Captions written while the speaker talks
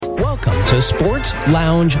Welcome to Sports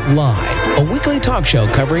Lounge Live, a weekly talk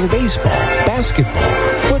show covering baseball,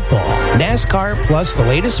 basketball, football, NASCAR, plus the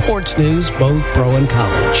latest sports news, both pro and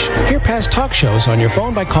college. Hear past talk shows on your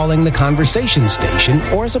phone by calling the Conversation Station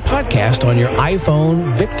or as a podcast on your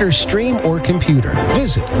iPhone, Victor Stream, or computer.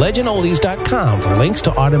 Visit legendoldies.com for links to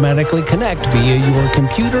automatically connect via your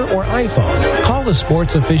computer or iPhone. Call the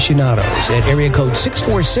sports aficionados at area code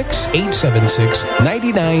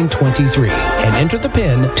 646-876-9923 and enter the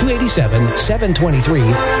PIN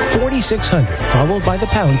 287-723-4600, followed by the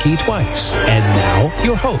pound key twice. And now,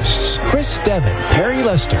 your hosts, Chris Devon, Perry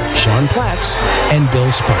Lester, Sean Platts, and Bill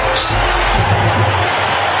Sparks.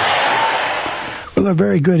 Well, a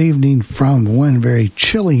very good evening from one very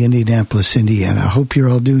chilly Indianapolis, Indiana. I hope you're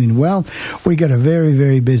all doing well. We got a very,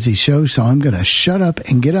 very busy show, so I'm going to shut up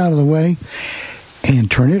and get out of the way and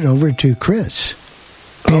turn it over to Chris.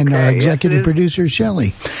 And our executive producer,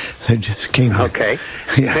 Shelley, that just came in. Okay.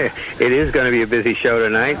 Yeah. It is going to be a busy show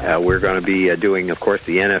tonight. We're going to be doing, of course,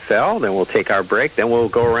 the NFL. Then we'll take our break. Then we'll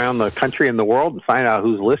go around the country and the world and find out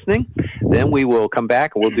who's listening. Then we will come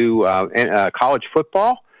back and we'll do college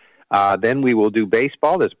football. Then we will do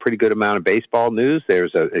baseball. There's a pretty good amount of baseball news.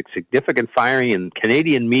 There's a significant firing in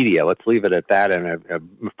Canadian media. Let's leave it at that. And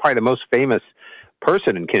probably the most famous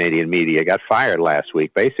person in Canadian media got fired last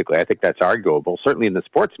week, basically. I think that's arguable, certainly in the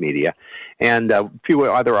sports media. And a few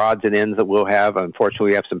other odds and ends that we'll have. Unfortunately,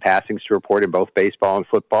 we have some passings to report in both baseball and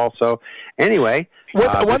football. So anyway.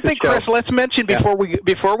 One thing, Chris, let's mention before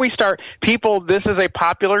we start, people, this is a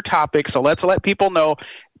popular topic, so let's let people know.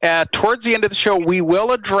 Towards the end of the show, we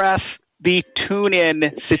will address the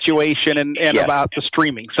tune-in situation and about the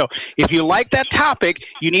streaming. So if you like that topic,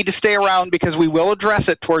 you need to stay around because we will address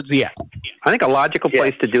it towards the end. I think a logical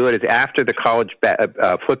place to do it is after the college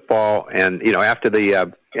football and, after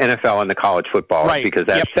the NFL and the college football, right? Because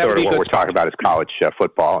that's sort of what we're talking about is college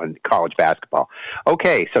football and college basketball.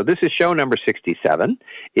 Okay, so this is show number 67.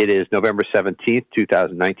 It is November 17th,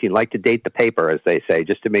 2019. Like to date the paper, as they say,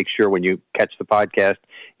 just to make sure when you catch the podcast,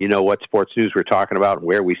 you know what sports news we're talking about and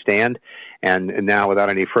where we stand. And now, without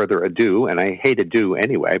any further ado, and I hate ado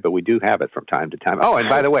anyway, but we do have it from time to time. Oh, and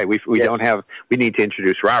by the way, we need to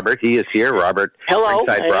introduce Robert. He is here, Robert. Hello.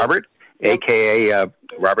 Robert, a.k.a.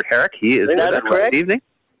 Robert Herrick. He is with us this evening.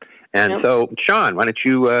 And so, Sean, why don't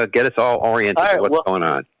you get us all oriented to what's going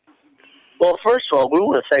on? Well, first of all, we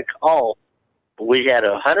want to thank all. We had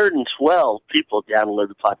 112 people download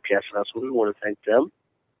the podcast now, so we want to thank them.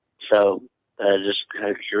 So, just kind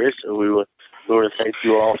of curious, we want to thank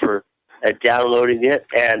you all for downloading it.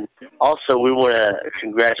 And also, we want to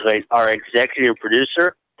congratulate our executive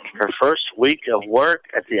producer, her first week of work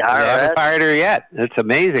at the IRS. We haven't fired her yet. It's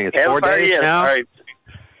amazing. It's 4 days now. Right.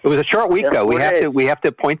 It was a short week, though. We have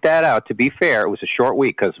to point that out. To be fair, it was a short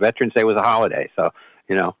week because Veterans Day was a holiday. So,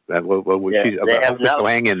 she'll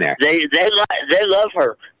hang in there. They love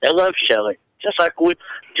her. They love Shelley, just like we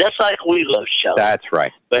love Shelley. That's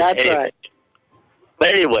right. That's right.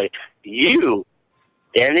 But anyway, you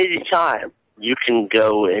at any time you can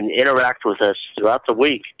go and interact with us throughout the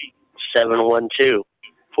week.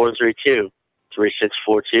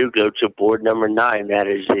 712-432-3642. Go to board number 9. That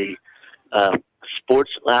is the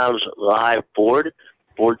Sports Lounge Live board.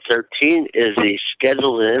 Board 13 is the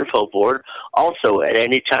schedule and info board. Also, at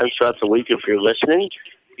any time throughout the week, if you're listening,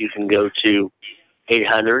 you can go to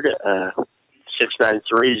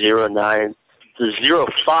 800-693-0595.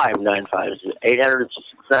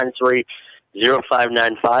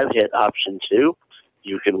 800-693-0595. Hit option 2.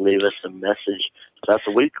 You can leave us a message throughout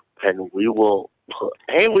the week, and we will.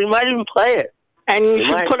 Hey, we might even play it. And you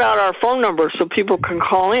should put out our phone number so people can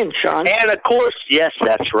call in, Sean. And, of course, yes,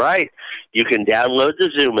 that's right. You can download the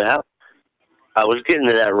Zoom app. I was getting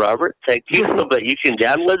to that, Robert. Thank you. But you can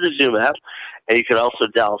download the Zoom app, and you can also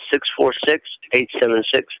dial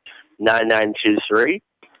 646-876-9923,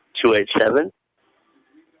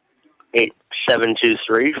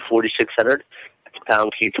 287-8723-4600.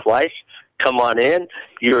 Pound key twice. Come on in.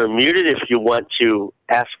 You're muted if you want to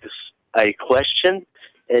ask us a question.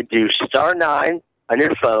 Do *9 on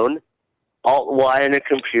your phone, Alt-Y on your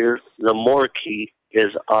computer. The more key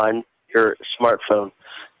is on your smartphone.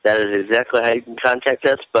 That is exactly how you can contact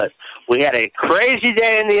us. But we had a crazy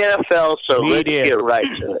day in the NFL, so let's get right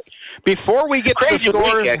to it. Before we get to the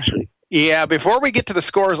scores, before we get to the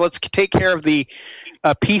scores, let's take care of the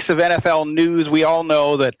piece of NFL news. We all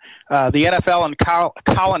know that the NFL and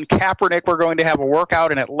Colin Kaepernick were going to have a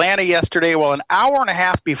workout in Atlanta yesterday. Well, an hour and a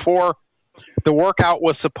half before the workout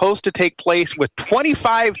was supposed to take place with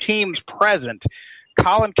 25 teams present,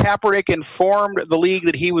 Colin Kaepernick informed the league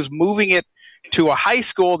that he was moving it to a high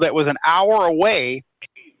school that was an hour away,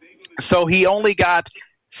 so he only got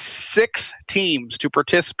 6 teams to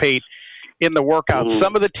participate in the workout.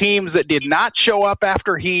 Some of the teams that did not show up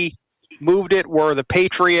after he moved it were the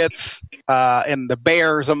Patriots and the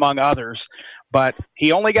Bears, among others. But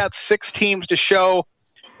he only got 6 teams to show.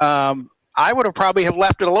 I would have probably have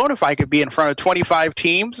left it alone if I could be in front of 25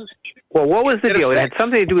 teams. Well, what was the deal? It had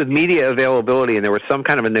something to do with media availability, and there was some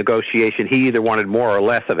kind of a negotiation. He either wanted more or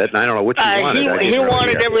less of it, and I don't know which he wanted. He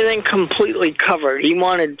wanted everything completely covered. He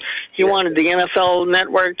wanted the NFL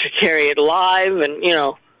Network to carry it live, and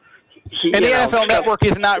the NFL Network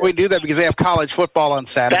is not going to do that because they have college football on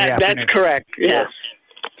Saturday afternoon. That's correct. Yes.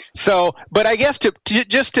 So, but I guess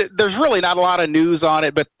there's really not a lot of news on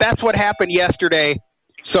it, but that's what happened yesterday.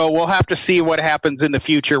 So we'll have to see what happens in the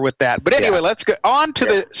future with that. But anyway, let's go on to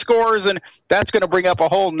the scores, and that's going to bring up a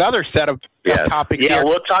whole nother set of topics here. Yeah,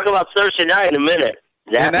 we'll talk about Thursday night in a minute.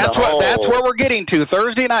 That's where we're getting to.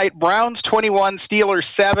 Thursday night, Browns 21, Steelers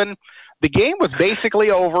 7. The game was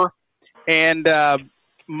basically over, and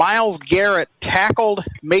Myles Garrett tackled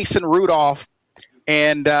Mason Rudolph,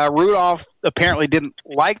 and Rudolph apparently didn't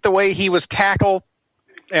like the way he was tackled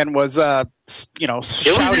and was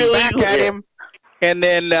shouting back at him. And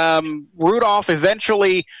then Rudolph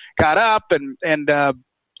eventually got up, and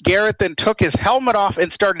Garrett then took his helmet off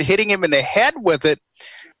and started hitting him in the head with it,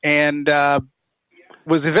 and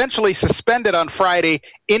was eventually suspended on Friday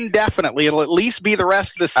indefinitely. It'll at least be the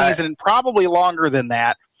rest of the season, and probably longer than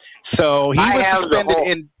that. So he was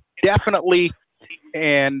suspended indefinitely,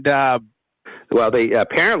 and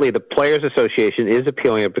apparently the Players Association is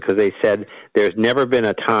appealing it because they said there's never been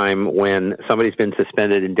a time when somebody's been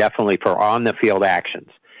suspended indefinitely for on-the-field actions.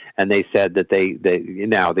 And they said that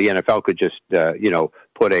now the NFL could just,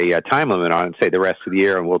 put a time limit on it and say the rest of the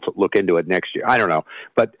year, and we'll look into it next year. I don't know.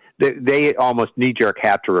 But they almost knee-jerk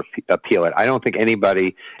have to appeal it. I don't think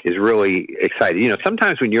anybody is really excited.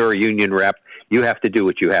 Sometimes when you're a union rep, you have to do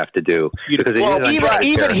what you have to do. Because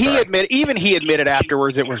even he admitted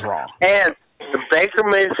afterwards it was wrong. And Baker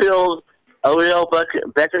Mayfield, Odell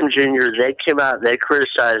Beckham Jr., they came out and they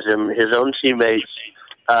criticized him, his own teammates.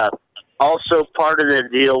 Also, part of the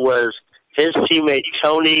deal was his teammate,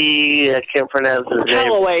 Tony, I can't pronounce his name.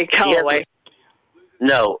 Callaway.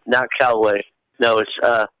 No, not Callaway. No, it's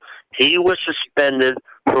he was suspended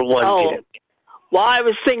for one game. Well, I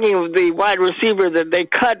was thinking of the wide receiver that they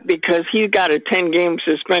cut because he got a 10-game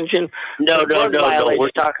suspension. No.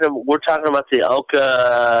 We're talking about the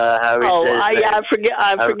Oka.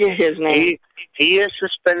 I forget his name. He is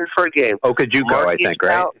suspended for a game. Okajuko, I think,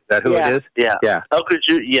 right? Is that who it is? Yeah.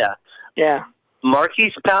 Okajuko, yeah.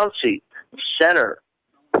 Marquise Pouncey, center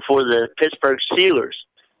for the Pittsburgh Steelers.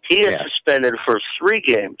 He is suspended for 3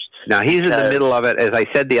 games. Now, he's in the middle of it. As I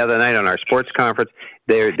said the other night on our sports conference,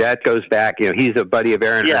 that goes back. He's a buddy of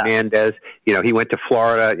Aaron Hernandez. He went to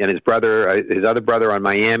Florida, and his other brother on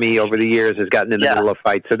Miami over the years has gotten in the middle of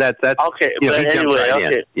fights. So that's okay. But he jumped right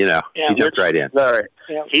in. He jumped right in. All right.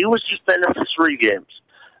 Yeah. He was suspended for 3 games.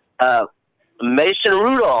 Mason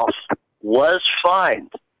Rudolph was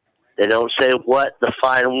fined. They don't say what the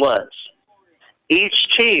fine was. Each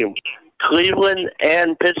team, Cleveland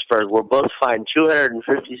and Pittsburgh, were both fined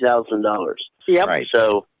 $250,000. Yep. Right.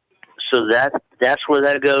 So that's where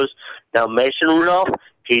that goes. Now, Mason Rudolph,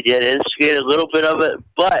 he did instigate a little bit of it,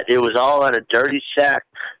 but it was all on a dirty sack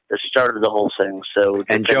that started the whole thing. So,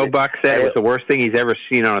 and Joe Buck said it was the worst thing he's ever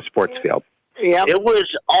seen on a sports field. Yeah, it was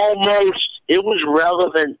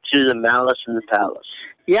relevant to the Malice in the Palace.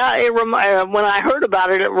 Yeah, when I heard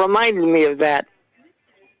about it, it reminded me of that.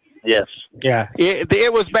 Yes. Yeah,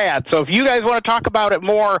 it was bad. So if you guys want to talk about it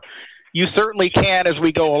more, you certainly can as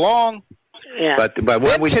we go along. Yeah. But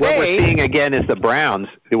what we're seeing again is the Browns.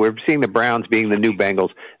 We're seeing the Browns being the new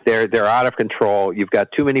Bengals. They're out of control. You've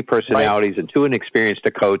got too many personalities and too inexperienced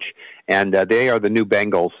a coach, and they are the new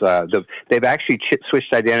Bengals. They've actually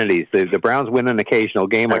switched identities. The Browns win an occasional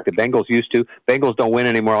game like the Bengals used to. Bengals don't win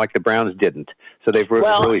anymore like the Browns didn't. So they've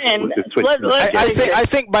really switched. I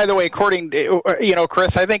think, by the way, according to,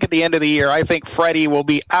 Chris, I think at the end of the year, I think Freddie will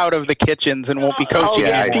be out of the kitchens and won't be coaching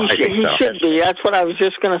anymore. He should be. That's what I was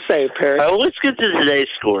just going to say, Perry. Let's get to today's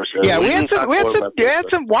scores. Yeah, we had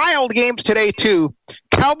some wild games today too.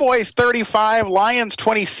 Cowboys 35, Lions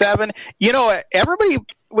 27. Everybody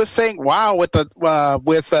was saying, "Wow,"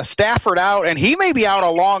 with Stafford out, and he may be out a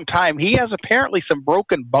long time. He has apparently some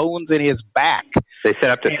broken bones in his back. They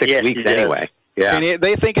set up to 6 weeks anyway. Yeah, and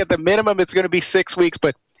they think at the minimum it's going to be 6 weeks.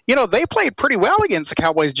 But they played pretty well against the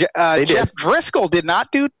Cowboys. Jeff Driscoll did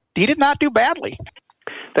not do badly.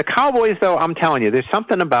 The Cowboys, though, I'm telling you, there's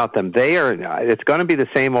something about them. They are. It's going to be the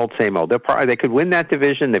same old, same old. They could win that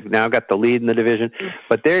division. They've now got the lead in the division,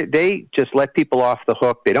 but they just let people off the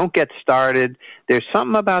hook. They don't get started. There's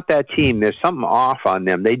something about that team. There's something off on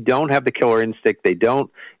them. They don't have the killer instinct. They don't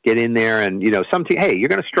get in there and, some team, hey, you're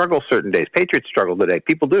going to struggle certain days. Patriots struggle today.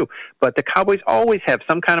 People do. But the Cowboys always have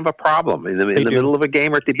some kind of a problem in the middle of a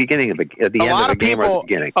game or at the beginning of at the end of a game or at the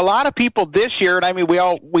beginning. A lot of people this year, and I mean,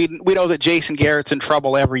 we know that Jason Garrett's in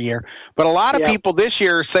trouble every year, but a lot of people this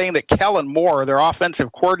year are saying that Kellen Moore, their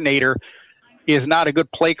offensive coordinator, is not a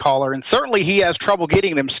good play caller, and certainly he has trouble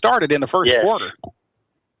getting them started in the first quarter.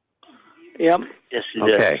 Yep. Yes, he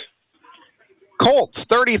does. Colts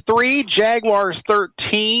 33, Jaguars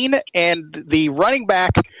 13, and the running back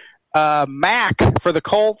Mack for the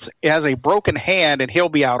Colts has a broken hand, and he'll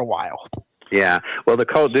be out a while. Yeah, well, the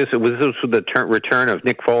Colts. This was the return of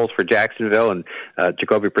Nick Foles for Jacksonville and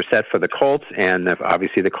Jacoby Brissett for the Colts, and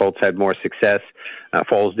obviously the Colts had more success.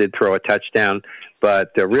 Foles did throw a touchdown, but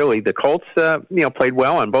really the Colts, played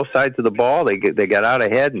well on both sides of the ball. They got out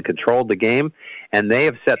ahead and controlled the game, and they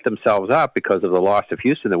have set themselves up because of the loss of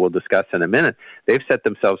Houston that we'll discuss in a minute. They've set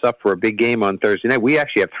themselves up for a big game on Thursday night. We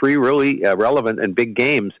actually have 3 really relevant and big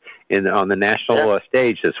games on the national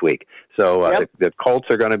stage this week. So the Colts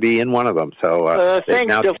are going to be in one of them. So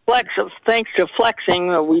thanks to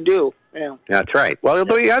flexing, we do. Yeah, that's right. Well,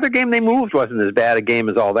 the other game they moved wasn't as bad a game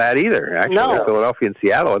as all that either. Actually, Philadelphia and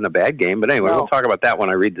Seattle wasn't a bad game. But anyway, we'll talk about that when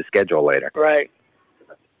I read the schedule later. Right.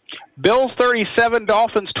 Bills 37,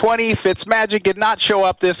 Dolphins 20. Fitzmagic did not show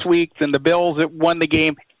up this week. Then the Bills won the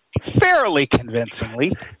game fairly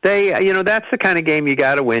convincingly. That's the kind of game you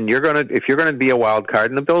got to win. If you're gonna be a wild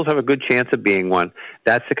card, and the Bills have a good chance of being one.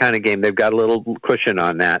 That's the kind of game they've got a little cushion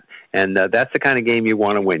on that, and that's the kind of game you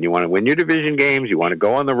want to win. You want to win your division games. You want to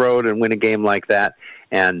go on the road and win a game like that.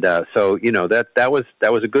 And so that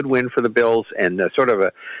was a good win for the Bills, and sort of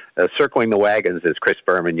a circling the wagons, as Chris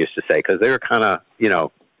Berman used to say, because they were kind of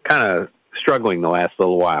struggling the last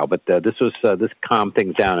little while. But this calmed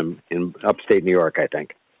things down in upstate New York, I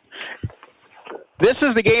think. This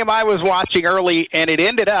is the game I was watching early, and it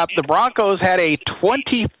ended up the Broncos had a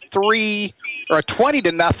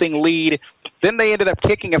 20-0 lead. Then they ended up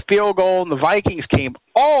kicking a field goal, and the Vikings came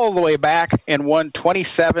all the way back and won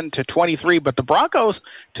 27-23. But the Broncos,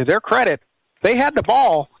 to their credit, they had the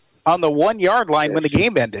ball on the 1-yard line when the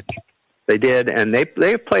game ended. They did, and they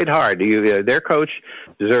played hard. Their coach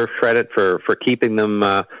deserves credit for keeping them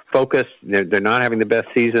focused. They're not having the best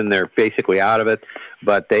season. They're basically out of it,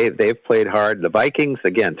 but they've played hard. The Vikings,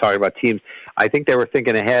 again, talking about teams, I think they were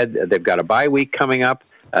thinking ahead. They've got a bye week coming up,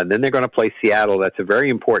 and then they're going to play Seattle. That's a very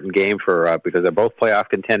important game because they're both playoff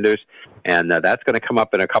contenders, and that's going to come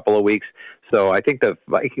up in a couple of weeks. So I think the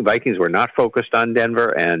Vikings were not focused on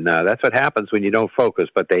Denver, and that's what happens when you don't focus.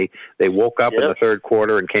 But they woke up in the third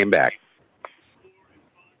quarter and came back.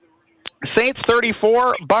 Saints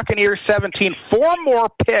 34, Buccaneers 17. 4 more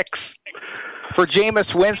picks for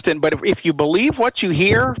Jameis Winston. But if you believe what you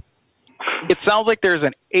hear, it sounds like there's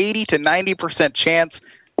an 80 to 90% chance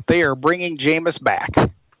they are bringing Jameis back.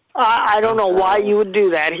 I don't know why you would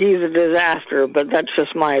do that. He's a disaster, but that's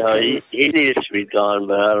just my opinion. He needs to be gone,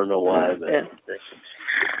 but I don't know why. But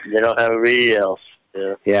they don't have anybody else.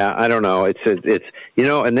 Yeah, I don't know. It's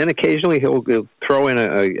and then occasionally he'll throw in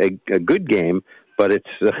a good game. But it's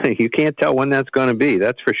you can't tell when that's going to be.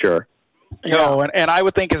 That's for sure. And I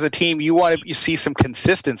would think as a team you see some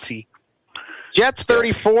consistency. Jets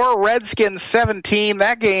 34, Redskins 17.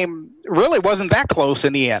 That game really wasn't that close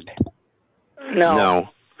in the end. No.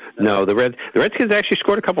 The Redskins actually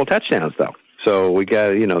scored a couple of touchdowns though. So we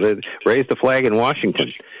got they raised the flag in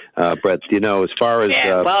Washington. But as far as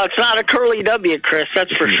well, it's not a curly W, Chris.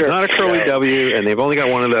 That's for sure. It's not a curly W, and they've only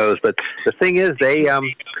got one of those. But the thing is, they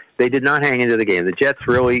did not hang into the game. The Jets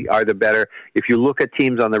really are the better. If you look at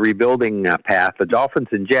teams on the rebuilding path, the Dolphins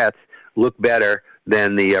and Jets look better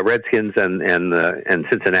than the Redskins and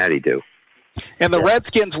Cincinnati do. And the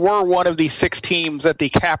Redskins were one of the 6 teams at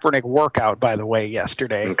the Kaepernick workout, by the way,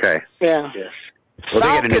 yesterday. Okay. Yeah. Yes. Well,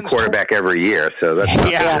 they get a new quarterback every year, so that's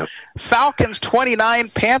not Falcons 29,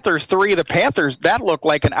 Panthers 3. The Panthers, that looked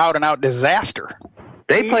like an out-and-out disaster.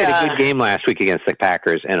 They played a good game last week against the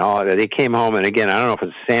Packers, and they came home. And again, I don't know if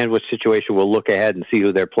it's a sandwich situation. We'll look ahead and see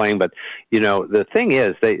who they're playing. But the thing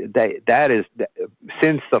is, that is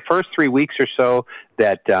since the first 3 weeks or so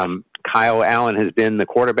that Kyle Allen has been the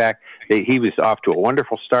quarterback. He was off to a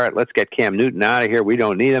wonderful start. Let's get Cam Newton out of here. We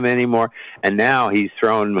don't need him anymore. And now he's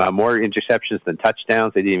thrown more interceptions than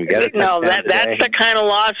touchdowns. They didn't even get it. No, that's the kind of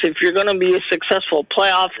loss, if you're going to be a successful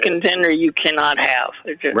playoff contender, you cannot have.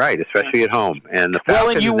 Right, especially at home. And the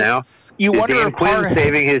Falcons you wonder Dan if Quinn's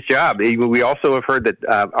saving his job. We also have heard that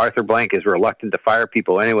Arthur Blank is reluctant to fire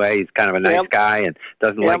people anyway. He's kind of a nice guy and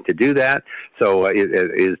doesn't like to do that. So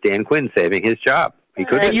is Dan Quinn saving his job? He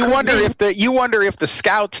could. And you wonder if the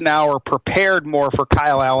scouts now are prepared more for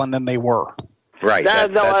Kyle Allen than they were. Right.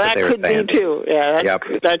 That could be too. Yeah,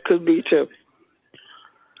 that could be too.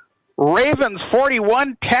 Ravens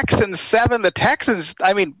 41, Texans 7. The Texans,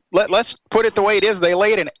 I mean, let's put it the way it is. They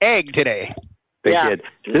laid an egg today. They did.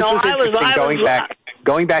 This was interesting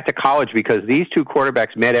going back to college because these two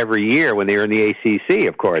quarterbacks met every year when they were in the ACC,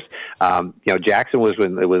 of course. Jackson was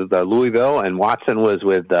with Louisville and Watson was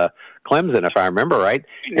with Clemson, if I remember right.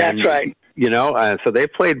 That's right. So they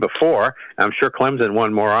played before. I'm sure Clemson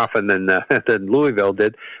won more often than Louisville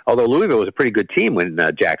did, although Louisville was a pretty good team when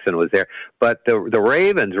Jackson was there. But the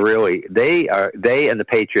Ravens really, they and the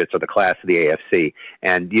Patriots are the class of the AFC.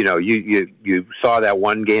 And, you saw that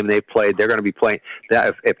one game they played. They're going to be playing.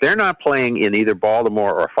 If they're not playing in either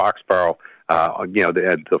Baltimore or Foxborough, for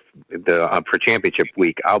championship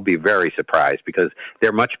week, I'll be very surprised because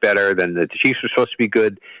they're much better than the Chiefs were supposed to be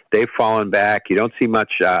good. They've fallen back. You don't see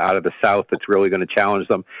much out of the South that's really going to challenge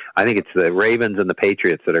them. I think it's the Ravens and the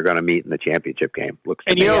Patriots that are going to meet in the championship game.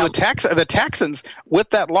 The Texans, with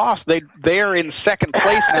that loss, they're in second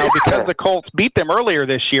place now because the Colts beat them earlier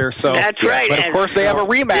this year. So that's right. But of course, they have a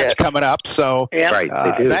rematch coming up. So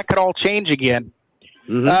that could all change again.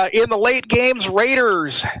 Mm-hmm. In the late games,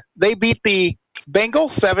 Raiders, they beat the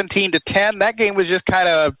Bengals 17-10. That game was just kind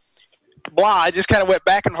of blah. It just kind of went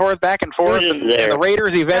back and forth, and the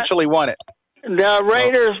Raiders eventually won it. The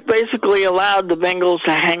Raiders basically allowed the Bengals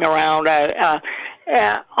to hang around.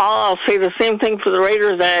 I'll say the same thing for the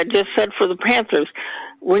Raiders that I just said for the Panthers.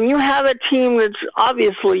 When you have a team that's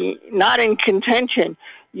obviously not in contention,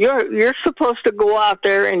 you're supposed to go out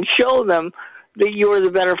there and show them that you were the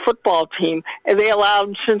better football team. And they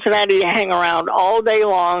allowed Cincinnati to hang around all day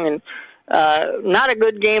long, and not a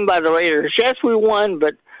good game by the Raiders. Yes, we won,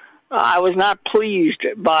 but I was not pleased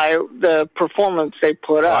by the performance they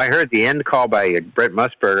put up. Well, I heard the end call by Brett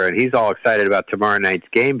Musburger, and he's all excited about tomorrow night's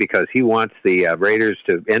game because he wants the Raiders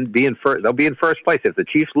to be in first. They'll be in first place. If the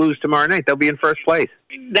Chiefs lose tomorrow night, they'll be in first place.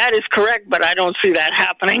 That is correct, but I don't see that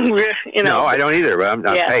happening. No, I don't either. But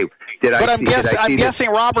I'm guessing,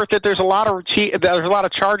 Robert, that there's a lot of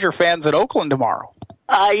Charger fans at Oakland tomorrow.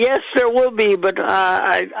 Yes, there will be, but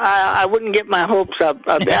I wouldn't get my hopes up.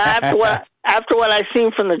 After what I've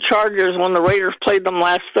seen from the Chargers when the Raiders played them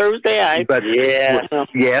last Thursday,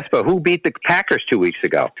 Yes, but who beat the Packers 2 weeks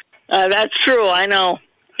ago? That's true. I know.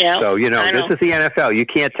 Yeah. So, this is the NFL. You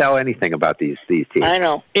can't tell anything about these teams. I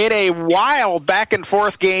know. In a wild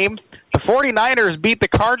back-and-forth game, the 49ers beat the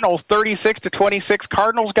Cardinals 36-26.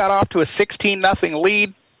 Cardinals got off to a 16-0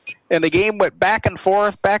 lead, and the game went back and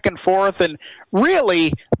forth, and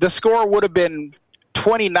really the score would have been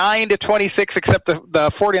 29-26, except the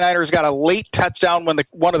 49ers got a late touchdown when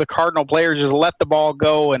one of the Cardinal players just let the ball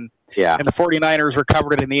go, and the 49ers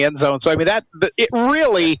recovered it in the end zone. So, I mean, it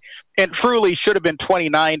really and truly should have been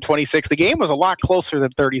 29-26. The game was a lot closer than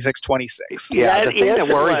 36-26. Yeah, the thing that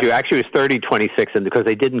worries you actually was 30-26, and because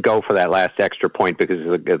they didn't go for that last extra point because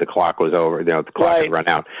the clock was over, the clock had run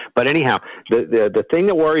out. But anyhow, the thing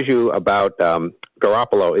that worries you about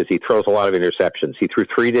Garoppolo is he throws a lot of interceptions. He threw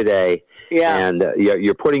 3 today. Yeah. And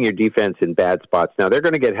you're putting your defense in bad spots. Now, they're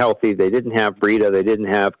going to get healthy. They didn't have Breida. They didn't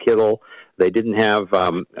have Kittle. They didn't have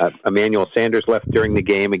Emmanuel Sanders left during the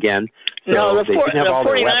game again. So no, the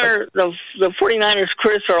 49ers,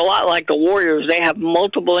 Chris, are a lot like the Warriors. They have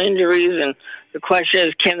multiple injuries, and the question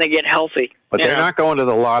is, can they get healthy? But they're not going to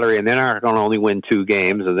the lottery, and they're not going to only win 2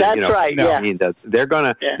 games. And That's right. Yeah. I mean, they're going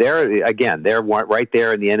to. They're right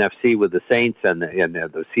there in the NFC with the Saints and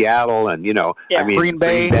the Seattle, and Green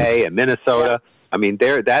Bay and Minnesota. Yeah. I mean,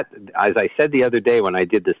 as I said the other day when I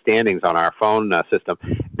did the standings on our phone system,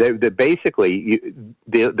 they're basically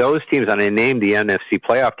those teams. And I named the NFC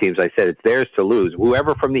playoff teams. I said it's theirs to lose.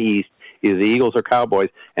 Whoever from the East, either the Eagles or Cowboys,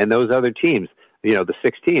 and those other teams. The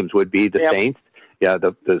 6 teams would be the Saints. Yeah,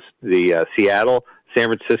 the Seattle,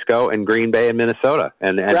 San Francisco, and Green Bay and Minnesota,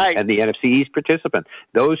 and the NFC East participant.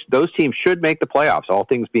 Those teams should make the playoffs, all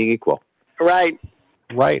things being equal. Right.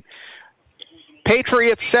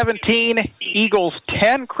 Patriots 17, Eagles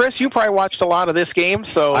 10. Chris, you probably watched a lot of this game,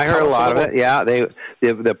 so I heard a lot of it. Yeah,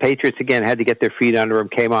 the Patriots again had to get their feet under them.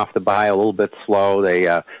 Came off the bye a little bit slow.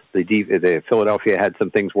 The Philadelphia had some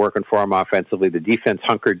things working for them offensively. The defense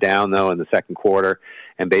hunkered down though in the second quarter,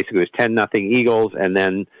 and basically it was 10-0 Eagles, and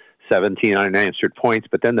then 17 unanswered points.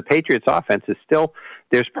 But then the Patriots' offense is still,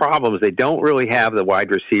 there's problems. They don't really have the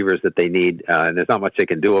wide receivers that they need, and there's not much they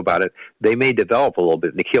can do about it. They may develop a little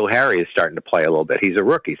bit. N'Keal Harry is starting to play a little bit. He's a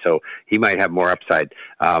rookie, so he might have more upside.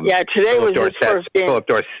 Today was his first game. Philip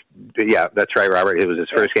Dorsett, yeah, that's right, Robert. It was his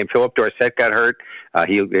first game. Philip Dorsett got hurt.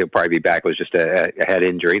 He'll probably be back. It was just a head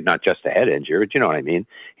injury, not just a head injury, but you know what I mean.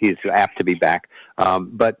 He's apt to be back.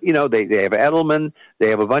 But, you know, they have Edelman. They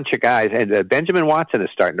have a bunch of guys. And Benjamin Watson is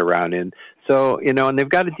starting to round in. So, you know, and they've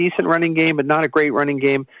got a decent running game, but not a great running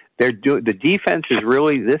game. The defense is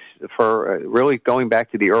really really going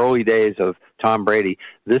back to the early days of Tom Brady.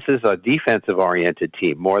 This is a defensive-oriented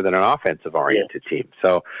team more than an offensive-oriented team.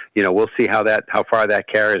 So, you know, we'll see how far that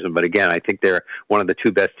carries them. But again, I think they're one of the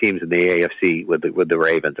two best teams in the AFC with the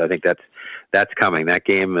Ravens. I think that's coming. That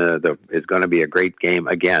game is going to be a great game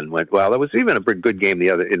again. Well, it was even a good game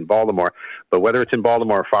in Baltimore. But whether it's in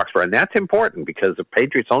Baltimore or Foxborough, and that's important because the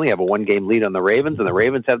Patriots only have a one-game lead on the Ravens, and the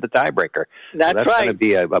Ravens have the tiebreaker. That's right. Going to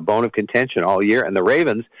be a bone of contention all year. And the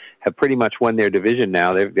Ravens have pretty much won their division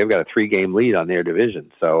now. They've got a 3-game lead on their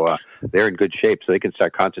division. So they're in good shape, so they can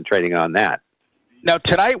start concentrating on that. Now,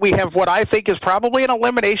 tonight we have what I think is probably an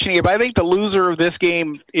elimination game. I think the loser of this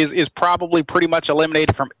game is probably pretty much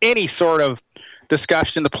eliminated from any sort of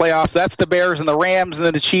discussion in the playoffs. That's the Bears and the Rams, and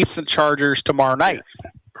then the Chiefs and Chargers tomorrow night.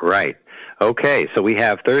 Right. Okay, so we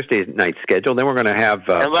have Thursday night scheduled. Then we're going to have.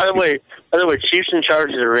 And by the way, Chiefs and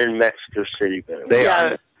Chargers are in Mexico City. They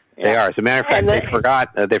are. They are. As a matter of fact,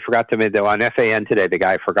 they forgot to make on FAN today. The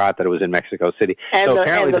guy forgot that it was in Mexico City. So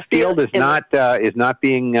apparently the field is not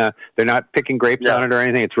being. They're not picking grapes on it or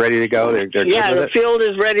anything. It's ready to go. The field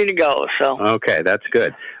is ready to go. So okay, that's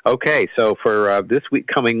good. Okay, so for this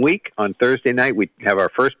coming week on Thursday night, we have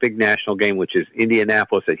our first big national game, which is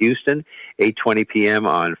Indianapolis at Houston, 8:20 p.m.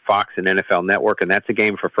 on Fox and NFL Network, and that's a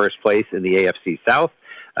game for first place in the AFC South.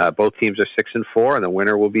 Both teams are 6-4, and the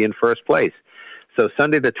winner will be in first place. So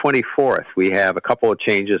Sunday the 24th, we have a couple of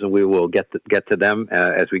changes, and we will get to them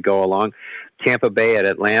as we go along. Tampa Bay at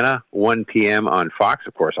Atlanta, 1 p.m. on Fox.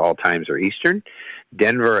 Of course, all times are Eastern.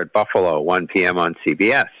 Denver at Buffalo, 1 p.m. on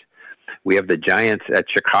CBS. We have the Giants at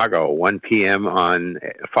Chicago, 1 p.m. on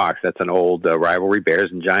Fox. That's an old rivalry,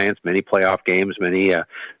 Bears and Giants, many playoff games, many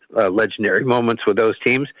legendary moments with those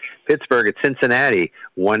teams. Pittsburgh at Cincinnati,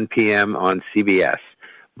 1 p.m. on CBS.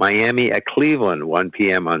 Miami at Cleveland, 1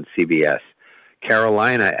 p.m. on CBS.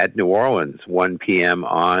 Carolina at New Orleans, 1 p.m.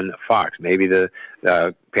 on Fox. Maybe the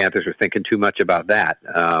Panthers were thinking too much about that.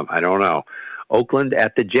 I don't know. Oakland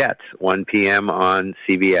at the Jets, 1 p.m. on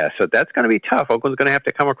CBS. So that's going to be tough. Oakland's going to have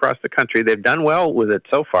to come across the country. They've done well with it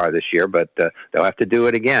so far this year, but they'll have to do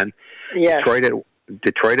it again. Yes.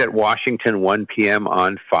 Detroit at Washington, 1 p.m.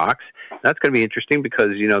 on Fox. That's going to be interesting because,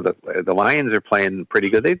 you know, the Lions are playing pretty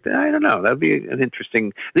good. I don't know. That'll be an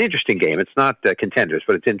interesting game. It's not contenders,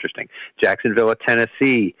 but it's interesting. Jacksonville at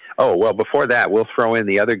Tennessee. Oh, well, before that, we'll throw in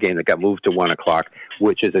the other game that got moved to 1 o'clock,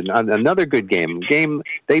 which is another good game.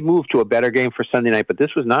 They moved to a better game for Sunday night, but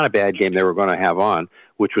this was not a bad game they were going to have on,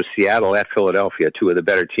 which was Seattle at Philadelphia, two of the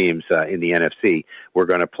better teams in the NFC. They are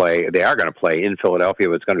going to play in Philadelphia,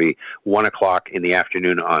 but it's going to be 1 o'clock in the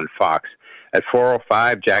afternoon on Fox. At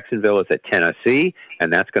 4:05, Jacksonville is at Tennessee,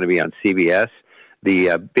 and that's going to be on CBS.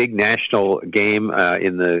 The big national game at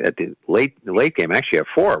the late game. Actually, have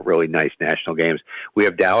 4 really nice national games. We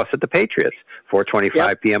have Dallas at the Patriots,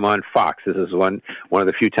 4:25 p.m. on Fox. This is one of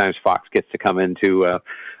the few times Fox gets to come into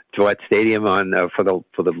Gillette Stadium for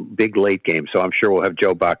the big late game. So I'm sure we'll have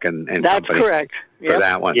Joe Buck and that's company correct for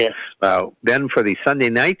that one. Yes. Then for the Sunday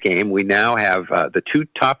night game, we now have the two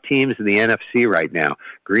top teams in the NFC right now: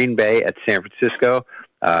 Green Bay at San Francisco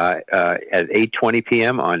at 8:20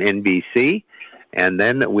 p.m. on NBC. And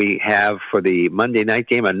then we have for the Monday night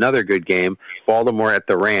game another good game: Baltimore at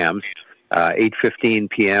the Rams, 8:15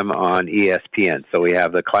 p.m. on ESPN. So we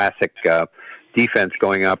have the classic defense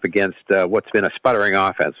going up against what's been a sputtering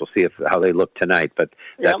offense. We'll see how they look tonight, but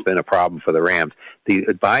that's been a problem for the Rams.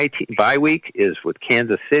 The bye week is with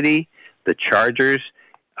Kansas City, the Chargers,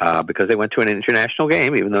 because they went to an international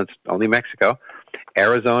game, even though it's only Mexico,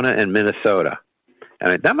 Arizona, and Minnesota.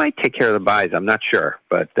 And that might take care of the buys. I'm not sure,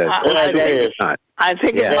 but it's not. I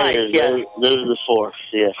think it might. Those are the 4.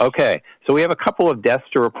 Yes. Okay, so we have a couple of deaths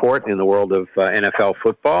to report in the world of NFL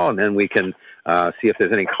football, and then we can see if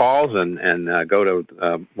there's any calls and go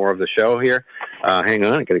to more of the show here. Hang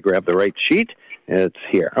on, I got to grab the right sheet. It's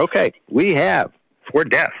here. Okay, we have 4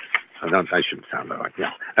 deaths. I shouldn't sound like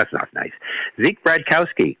that. That's not nice. Zeke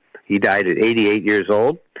Bradkowski, he died at 88 years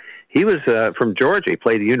old. He was from Georgia. He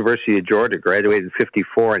played at the University of Georgia, graduated in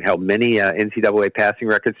 1954, and held many NCAA passing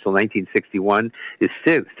records till 1961. Is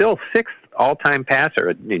still 6th all-time passer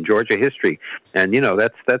in Georgia history. And,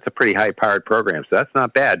 that's a pretty high-powered program. So that's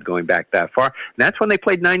not bad going back that far. And that's when they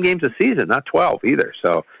played 9 games a season, not 12 either.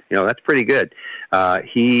 So, that's pretty good.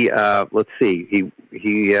 He was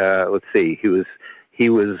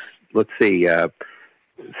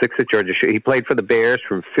 6 at Georgia. He played for the Bears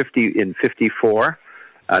from 54.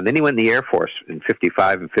 Then he went in the Air Force in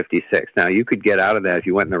 55 and 56. Now, you could get out of that if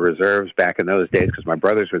you went in the reserves back in those days, because my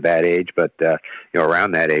brothers were that age, but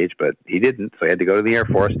around that age, but he didn't, so he had to go to the Air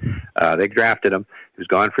Force. They drafted him. He was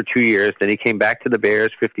gone for 2 years. Then he came back to the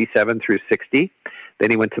Bears, 57 through 60. Then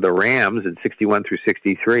he went to the Rams in 61 through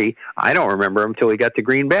 63. I don't remember him until he got to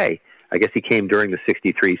Green Bay. I guess he came during the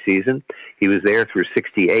 63 season. He was there through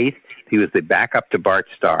 68. He was the backup to Bart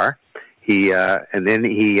Starr. And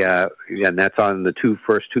that's on the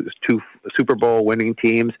first two Super Bowl winning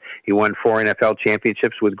teams. He won 4 NFL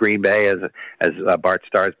championships with Green Bay as Bart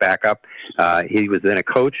Starr's backup. He was then a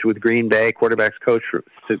coach with Green Bay, quarterbacks coach for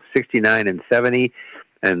 69 and 70,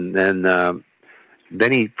 and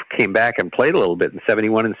then he came back and played a little bit in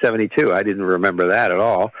 71 and 72. I didn't remember that at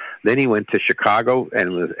all. Then he went to Chicago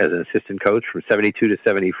and was as an assistant coach from 72 to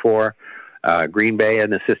 74. Green Bay,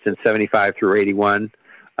 an assistant 75 through 81.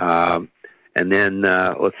 And then,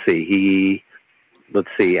 and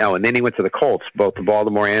then he went to the Colts, both the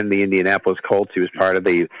Baltimore and the Indianapolis Colts. He was part of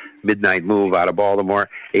the midnight move out of Baltimore,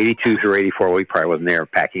 82 through 84. Well, he probably wasn't there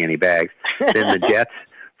packing any bags. Then the Jets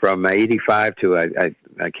from 85 to, I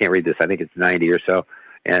can't read this, I think it's 90 or so.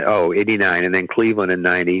 89, and then Cleveland in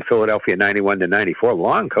 90, Philadelphia 91 to 94.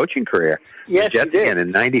 Long coaching career. Yes, the Jets again in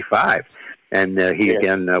 95. And he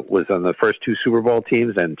again was on the first 2 Super Bowl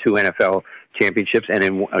teams and 2 NFL championships. And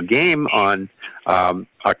in a game on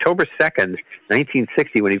October 2nd,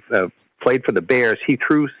 1960, when he played for the Bears, he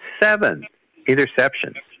threw 7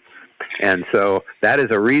 interceptions. And so that is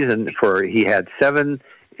a reason for he had 7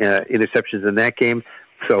 interceptions in that game.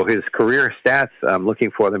 So his career stats, I'm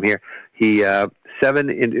looking for them here. He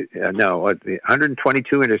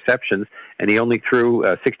 122 interceptions, and he only threw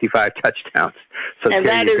 65 touchdowns. So and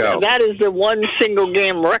that is the one single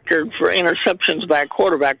game record for interceptions by a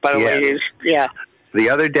quarterback, by the way.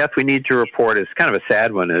 The other death we need to report is kind of a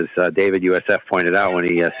sad one, as David USF pointed out when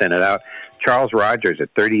he sent it out. Charles Rogers, at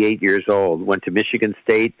 38 years old, went to Michigan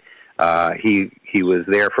State. He was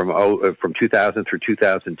there from 2000 through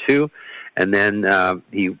 2002, and then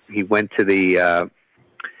he went to the.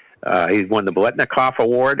 He won the Biletnikoff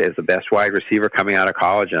Award as the best wide receiver coming out of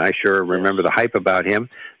college, and I sure remember the hype about him.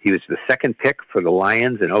 He was the second pick for the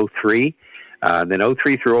Lions in 2003. Then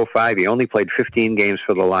 2003 through 2005, he only played 15 games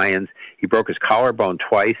for the Lions. He broke his collarbone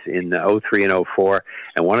twice in 2003 and 2004.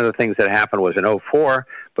 And one of the things that happened was in 2004,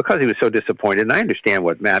 because he was so disappointed, and I understand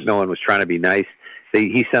what Matt Millen was trying to be nice,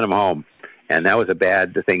 he sent him home. And that was a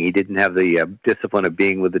bad thing. He didn't have the discipline of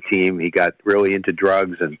being with the team. He got really into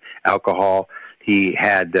drugs and alcohol. He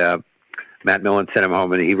had Matt Millen sent him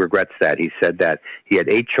home, and he regrets that. He said that he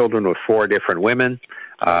had 8 children with 4 different women,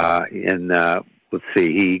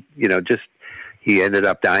 he ended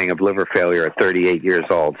up dying of liver failure at 38 years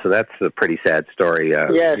old. So that's a pretty sad story.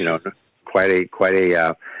 Yes. Quite a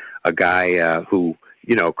guy who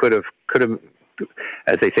could have,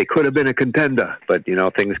 as they say, could have been a contender, but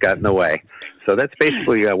things got in the way. So that's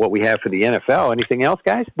basically what we have for the NFL. Anything else,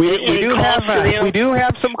 guys? We do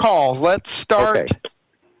have some calls. Let's start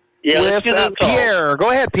with Pierre.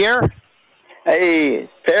 Go ahead, Pierre. Hey,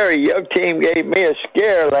 Perry, your team gave me a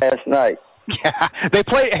scare last night. Yeah, they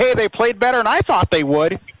played better than I thought they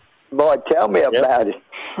would. Boy, tell me about it.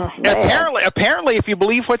 Apparently, if you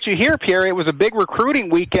believe what you hear, Pierre, it was a big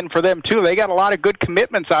recruiting weekend for them too. They got a lot of good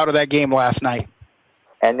commitments out of that game last night.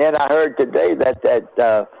 And then I heard today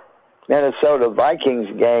that Minnesota Vikings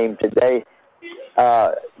game today,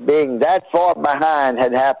 being that far behind,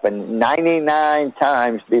 had happened 99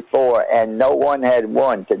 times before, and no one had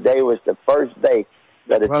won. Today was the first day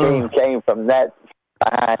that a team came from that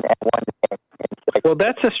behind and won the game. Well,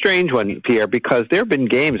 that's a strange one, Pierre, because there have been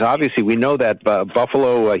games. Obviously, we know that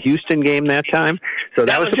Buffalo-Houston game that time. So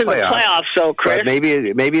that was the playoffs, so Chris. But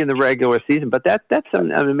maybe in the regular season. But that's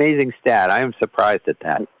an amazing stat. I am surprised at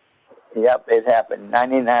that. Yep, it happened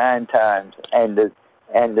 99 times, and the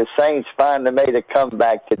Saints finally made a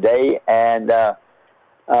comeback today. And the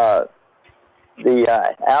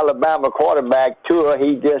Alabama quarterback Tua,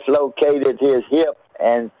 he dislocated his hip,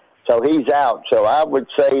 and so he's out. So I would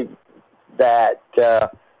say that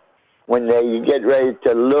when you get ready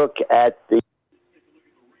to look at the...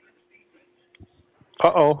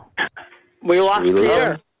 We lost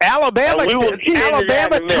Pierre. Alabama took Pierre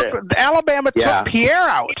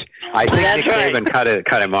out. I think Nick Saban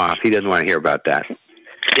cut him off. He doesn't want to hear about that.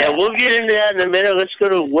 Yeah, we'll get into that in a minute. Let's go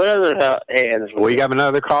to what other hands. We have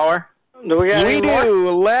another caller? We do.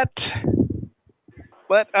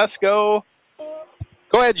 Let us go.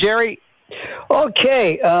 Go ahead, Jerry.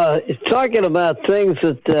 Okay, talking about things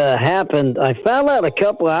that happened, I found out a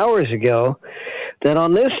couple of hours ago that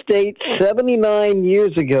on this date, 79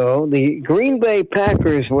 years ago, the Green Bay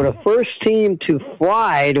Packers were the first team to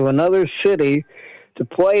fly to another city to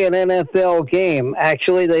play an NFL game.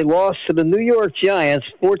 Actually, they lost to the New York Giants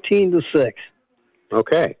 14-6.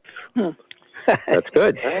 Okay. That's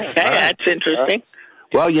good. That's interesting.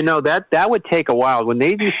 Well, that would take a while. When they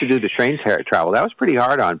used to do the train travel, that was pretty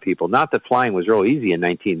hard on people. Not that flying was real easy in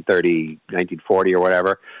 1930, 1940 or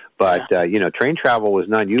whatever, but, train travel was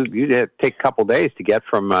none. You'd have to take a couple days to get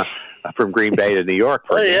from Green Bay to New York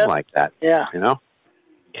for a game like that. Yeah.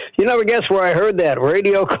 You never guess where I heard that.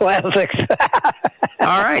 Radio Classics.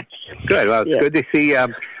 All right. Good. Well, it's good to see,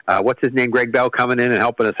 what's his name, Greg Bell, coming in and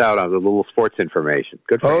helping us out on the little sports information.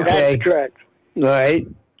 Good for him. Okay. That's correct.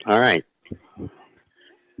 All right.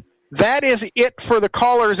 That is it for the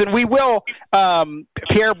callers, and we will,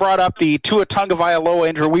 Pierre brought up the Tua Tagovailoa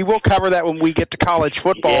injury. We will cover that when we get to college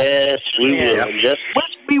football. Yes, we will.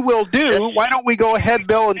 What we will do, why don't we go ahead,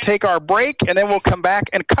 Bill, and take our break, and then we'll come back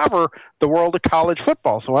and cover the world of college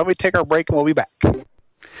football. So why don't we take our break, and we'll be back.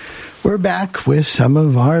 We're back with some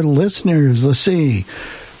of our listeners. Let's see.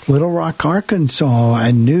 Little Rock, Arkansas,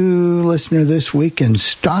 a new listener this week in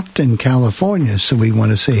Stockton, California. So we want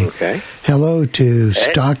to say hello to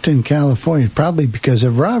Stockton, California, probably because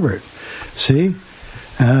of Robert. See?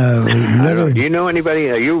 Do you know anybody?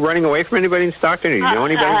 Are you running away from anybody in Stockton? Or do you know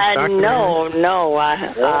anybody in Stockton? No.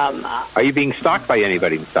 Are you being stalked by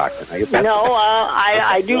anybody in Stockton?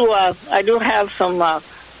 I do have some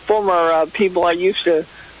former people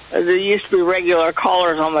there used to be regular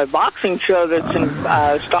callers on my boxing show that's in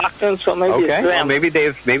Stockton, so maybe it's them. Well, maybe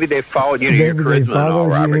they've followed you. Your charisma and all,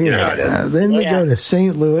 Robert. Then we go to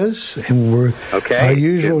St. Louis, and we're our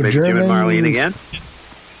usual German. Jim and Marlene again.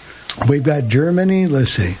 We've got Germany.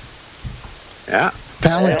 Let's see. Yeah.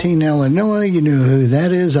 Palatine, Illinois. You know who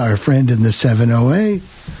that is? Our friend in the 708.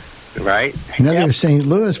 Right. Another St.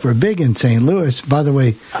 Louis. We're big in St. Louis. By the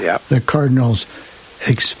way, the Cardinals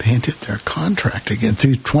expanded their contract again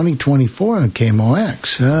through 2024 on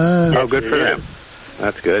KMOX. Good for them.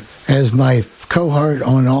 That's good. As my cohort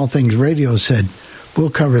on All Things Radio said, we'll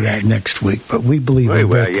cover that next week, but we believe we don't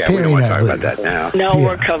want to talk about that now. No,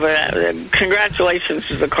 we're covering that. Congratulations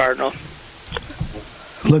to the Cardinals.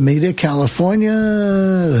 Lameda, California.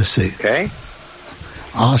 Let's see. Okay.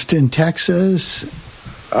 Austin, Texas.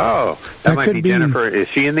 Oh, that might be Jennifer. Is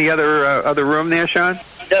she in the other room there, Sean?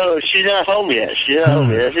 No, she's not home yet.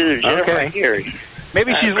 That's either Jennifer or Gary.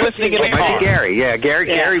 Maybe she's listening in the car. Gary. Yeah,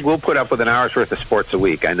 Gary will put up with an hour's worth of sports a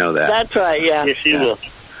week. I know that. That's right, yeah. Yes, she will.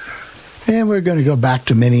 And we're going to go back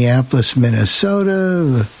to Minneapolis,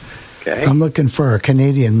 Minnesota. Okay. I'm looking for our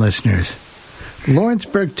Canadian listeners.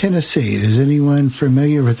 Lawrenceburg, Tennessee. Is anyone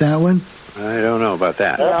familiar with that one? I don't know about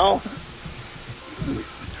that. No.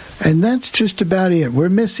 And that's just about it. We're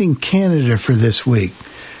missing Canada for this week.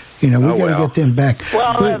 We got to get them back.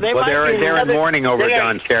 They're in mourning over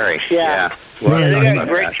Don Cherry. Yeah. Well, they got a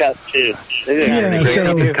great cup, too.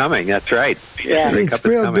 It's coming. That's right. Yeah. It's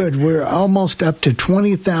real good. We're almost up to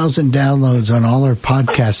 20,000 downloads on all our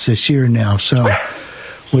podcasts this year now. So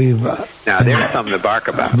we've... now, there's something to bark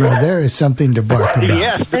about. There is something to bark about.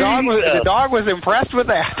 Yes, the dog was impressed with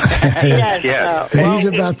that. Yes. He's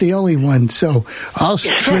about the only one. So I'll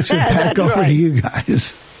switch it back over to you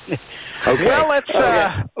guys. Okay. Well,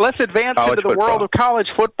 let's advance into the world of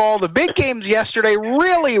college football. The big games yesterday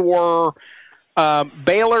really were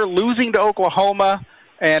Baylor losing to Oklahoma,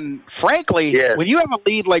 and frankly, when you have a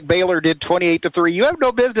lead like Baylor did, 28-3, you have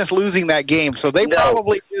no business losing that game. So they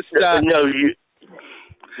probably just they're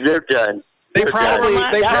done. They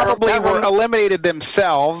probably were eliminated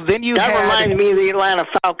themselves. Then you that reminds me of the Atlanta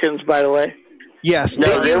Falcons, by the way. Yes.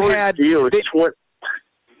 No,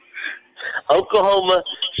 Oklahoma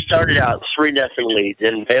started out 3-0 lead,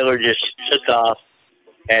 then Baylor just took off,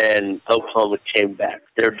 and Oklahoma came back.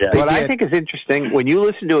 They're done. What I think is interesting, when you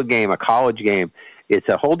listen to a college game, it's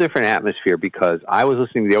a whole different atmosphere because I was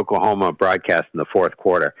listening to the Oklahoma broadcast in the fourth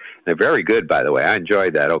quarter. They're very good, by the way. I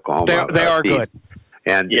enjoyed that Oklahoma. They are good.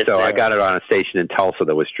 And so I got it on a station in Tulsa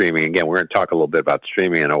that was streaming. Again, we're going to talk a little bit about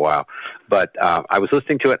streaming in a while. But I was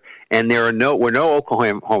listening to it, and there were no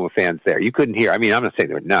Oklahoma fans there. You couldn't hear. I mean, I'm not saying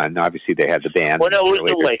there were none. Obviously, they had the band. Well, no, it was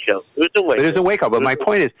the Waco. It was a Waco. But my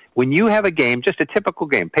point is, when you have a game, just a typical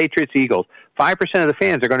game, Patriots-Eagles, 5% of the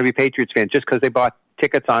fans are going to be Patriots fans just because they bought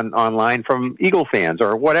tickets online from Eagle fans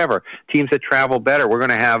or whatever, teams that travel better. We're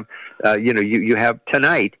going to have, you have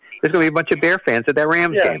tonight, there's going to be a bunch of Bear fans at that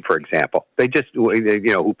Rams game, for example. They just,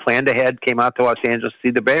 who planned ahead, came out to Los Angeles to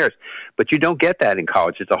see the Bears. But you don't get that in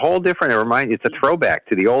college. It's a whole different, it's a throwback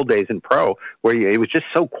to the old days in pro where it was just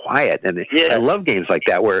so quiet. And I love games like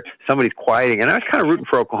that where somebody's quieting. And I was kind of rooting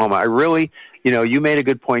for Oklahoma. I really, you made a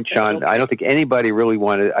good point, Sean. I don't think anybody really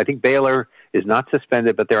wanted, I think Baylor is not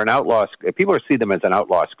suspended, but they're an outlaw. People see them as an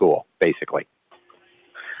outlaw school, basically.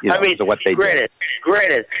 What they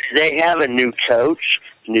granted, they have a new coach,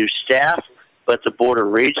 new staff, but the Board of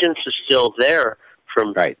Regents is still there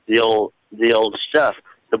from the old stuff.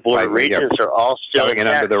 The Board of Regents are all still it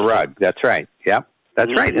under the rug. That's right. Yep.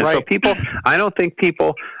 That's right. And so people, I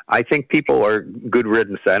think people are good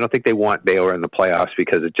riddance. I don't think they want Baylor in the playoffs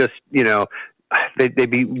because it just, they'd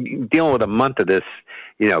be dealing with a month of this,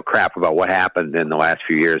 crap about what happened in the last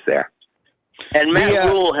few years there. And Matt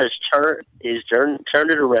Rule has turned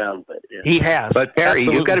it around, but he has. But Barry,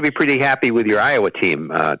 you've got to be pretty happy with your Iowa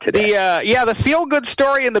team today. The feel-good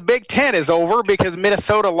story in the Big Ten is over because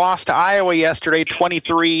Minnesota lost to Iowa yesterday,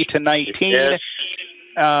 23-19. Yes.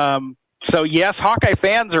 So yes, Hawkeye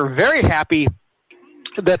fans are very happy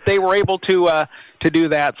that they were able to do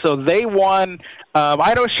that. So they won.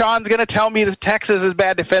 I know Sean's going to tell me that Texas is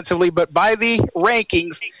bad defensively, but by the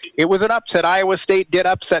rankings, it was an upset. Iowa State did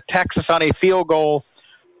upset Texas on a field goal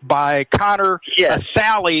by Connor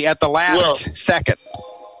Sally at the last second.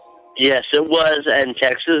 Yes, it was, and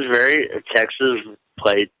Texas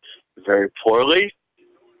played very poorly.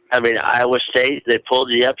 I mean, Iowa State, they pulled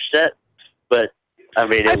the upset, but I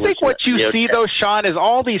think what you see, though, Sean, is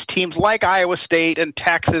all these teams like Iowa State and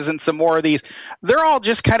Texas and some more of these, they're all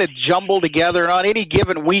just kind of jumbled together, and on any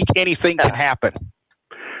given week, anything can happen.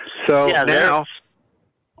 So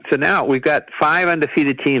now we've got 5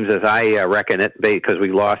 undefeated teams, as I reckon it, because we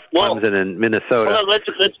lost Clemson and Minnesota. Well,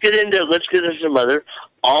 let's get into some other.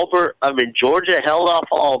 Georgia held off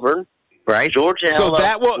Auburn. Right. Georgia held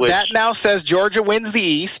off. That now says Georgia wins the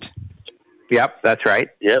East. Yep, that's right.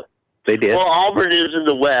 Yep. They did. Well, Auburn is in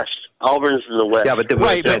the West. Yeah, but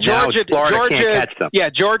Georgia can't catch them. Yeah,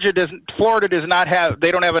 Florida does not have.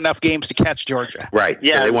 They don't have enough games to catch Georgia. Right.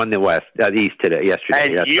 Yeah, so they won the East yesterday.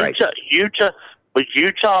 And that's right.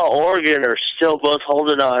 Utah, Oregon are still both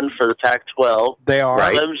holding on for the Pac-12. They are.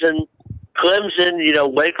 Right. Clemson,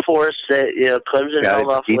 Wake Forest. Clemson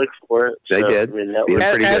held off Wake Forest. They did.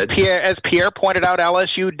 As Pierre pointed out,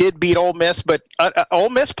 LSU did beat Ole Miss, but Ole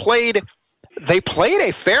Miss played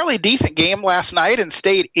a fairly decent game last night and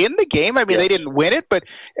stayed in the game. They didn't win it, but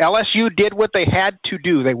LSU did what they had to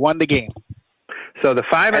do. They won the game. So the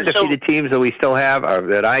 5 undefeated teams that we still have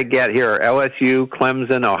that I get here are LSU,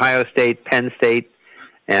 Clemson, Ohio State, Penn State,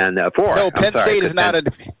 and 4. No, Penn State is not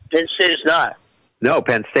undefeated. Penn State is not. No,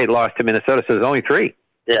 Penn State lost to Minnesota, so there's only 3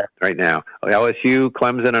 right now. LSU,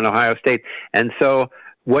 Clemson, and Ohio State. And so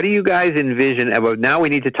what do you guys envision? Now we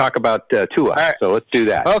need to talk about Tua, right. So let's do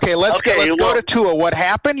that. Okay, let's go to Tua. What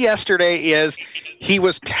happened yesterday is he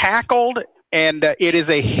was tackled, and it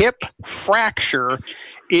is a hip fracture.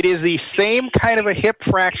 It is the same kind of a hip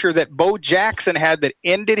fracture that Bo Jackson had that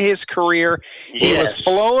ended his career. Yes. He was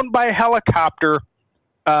flown by helicopter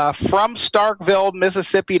from Starkville,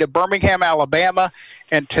 Mississippi to Birmingham, Alabama,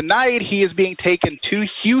 and tonight he is being taken to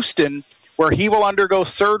Houston where he will undergo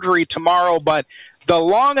surgery tomorrow. But the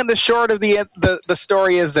long and the short of the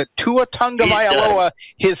story is that Tua Tagovailoa,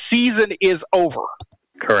 his season is over.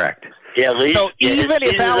 Correct. Yeah, so even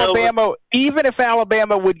if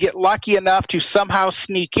Alabama would get lucky enough to somehow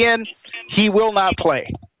sneak in, he will not play.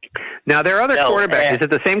 Now, there are other quarterbacks. Is it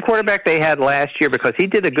the same quarterback they had last year? Because he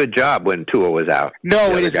did a good job when Tua was out.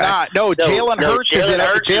 No, it is not. No, Jalen Hurts is at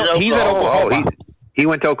Oklahoma. He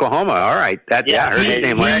went to Oklahoma. All right. I heard his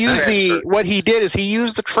name last night. What he did is he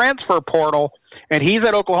used the transfer portal, and he's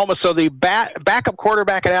at Oklahoma. So the backup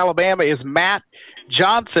quarterback at Alabama is Matt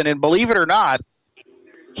Johnson, and believe it or not,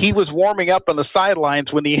 he was warming up on the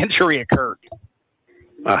sidelines when the injury occurred.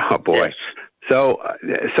 Oh, boy. Yes.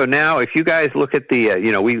 So now, if you guys look at the,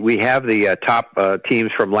 we have the top teams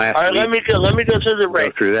from last week. All right, let me go through the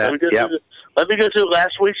rankings. Let me go through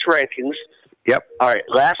last week's rankings. Yep. All right,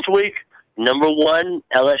 last week, number 1,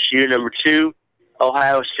 LSU. Number 2,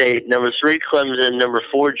 Ohio State. Number 3, Clemson. Number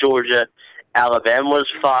 4, Georgia. Alabama was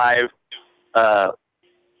 5.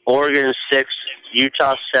 Oregon 6.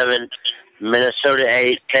 Utah 7. Minnesota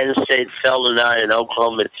 8, Penn State fell to 9, and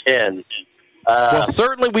Oklahoma 10. Well,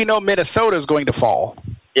 certainly we know Minnesota is going to fall.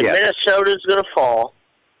 Minnesota is going to fall.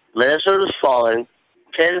 Minnesota's falling.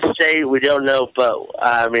 Penn State, we don't know, but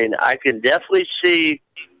I can definitely see.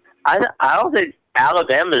 I don't think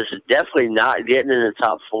Alabama's definitely not getting in the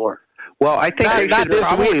top 4. Well, I think they should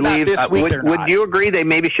probably leave. Would you agree they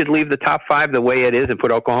maybe should leave the top 5 the way it is and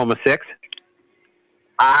put Oklahoma 6?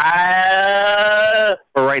 Or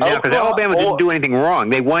right now, because Alabama didn't do anything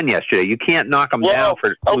wrong. They won yesterday. You can't knock them down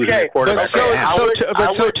for losing their quarterback.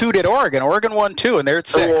 So too did Oregon. Oregon won too, and they're at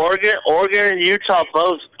 6. Oregon and Utah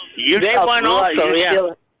both. They won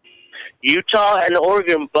also, Utah and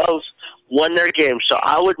Oregon both won their game. So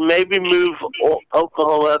I would maybe move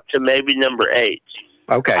Oklahoma up to maybe number 8.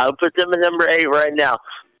 Okay. I would put them at number 8 right now.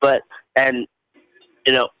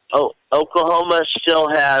 Oklahoma still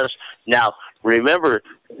has now. Remember,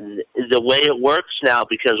 the way it works now,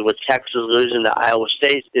 because with Texas losing to Iowa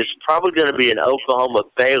State, it's probably going to be an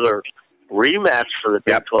Oklahoma-Baylor rematch for the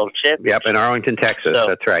Big 12 championship. Yep, in Arlington, Texas.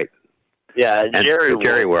 That's right. Yeah,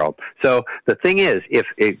 Jerry World. So the thing is, if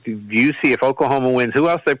you see if Oklahoma wins, who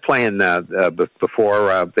else they're playing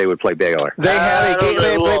before they would play Baylor? They have a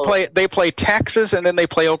game. They play Texas, and then they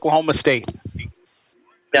play Oklahoma State.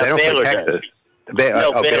 Yeah, they don't Baylor play Texas.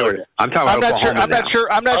 Baylor. Baylor. I'm talking about Oklahoma.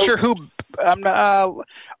 I'm not sure who.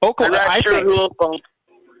 Oklahoma.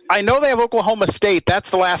 I know they have Oklahoma State. That's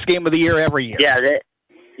the last game of the year every year. Yeah,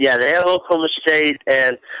 they have Oklahoma State,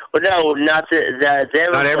 and not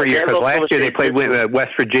every year, because last year they played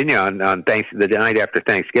West Virginia on the night after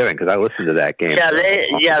Thanksgiving. Because I listened to that game.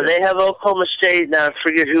 They have Oklahoma State. Now I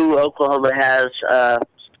forget who Oklahoma has,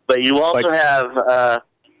 but you also have.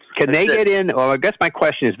 Can they get in? Well, I guess my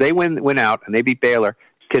question is, they win out and they beat Baylor.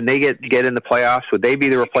 Can they get in the playoffs? Would they be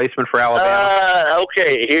the replacement for Alabama?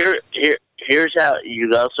 Okay. Here's how you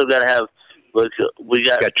also got to have. Look, we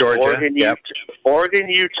got Georgia, Oregon,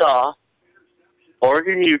 Utah,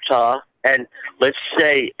 and let's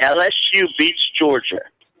say LSU beats Georgia.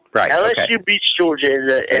 Right. LSU beats Georgia in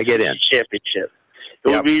the championship. It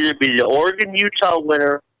would either be the Oregon-Utah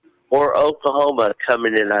winner or Oklahoma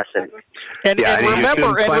coming in, I think. And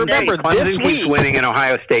remember, this week keeps winning and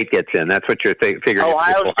Ohio State gets in. That's what you're figuring.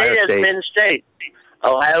 Ohio State has Penn State.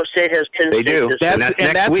 Ohio State has Penn State. They do. And that's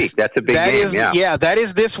next week. That's a big game. That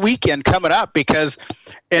is this weekend coming up because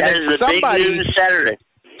that is the big news Saturday.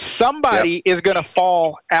 Somebody is going to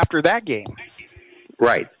fall after that game.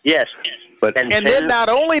 Right. Yes. And then not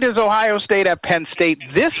only does Ohio State have Penn State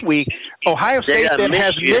this week, Ohio State then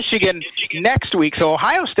has Michigan next week. So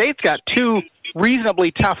Ohio State's got 2 reasonably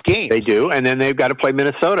tough games. They do, and then they've got to play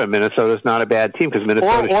Minnesota. Minnesota's not a bad team because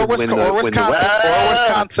Minnesota should win the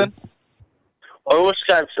Wisconsin. Or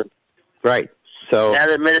Wisconsin. Right. So now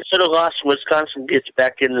that Minnesota lost, Wisconsin gets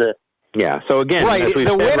back in the. Yeah. So again, right.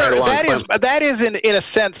 The winner that is in a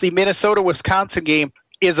sense the Minnesota-Wisconsin game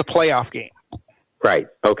is a playoff game. Right.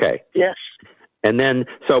 Okay. Yes. And then,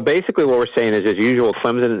 so basically, what we're saying is, as usual,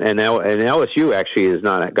 Clemson and LSU actually has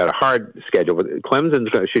not got a hard schedule, but Clemson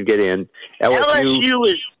should get in. LSU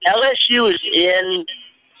is in.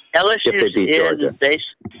 LSU is in. Georgia.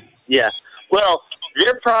 Yeah. Well,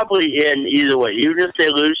 they're probably in either way. Even if they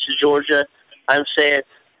lose to Georgia, I'm saying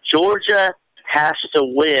Georgia has to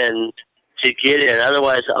win to get in.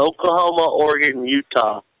 Otherwise, Oklahoma, Oregon,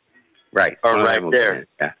 Utah, are right there.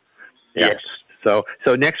 Yeah. Yes. So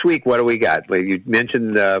next week, what do we got? You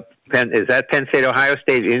mentioned Penn. Is that Penn State, Ohio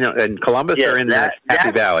State, in Columbus or in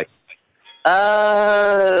Happy Valley?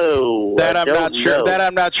 Oh, that I'm not sure. That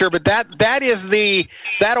I'm not sure. But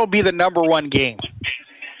that'll be the number 1 game.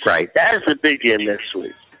 Right. That is the big game next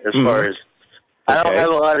week. As far as I don't have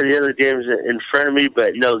a lot of the other games in front of me,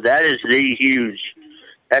 but no, that's a huge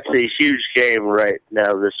game right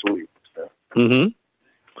now this week. So.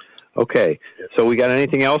 Okay. So we got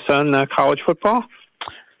anything else on college football?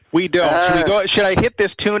 We don't. Should I hit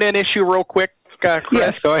this tune-in issue real quick, Chris?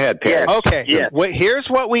 Yes, go ahead, Perry. Okay. Yeah. Well, here's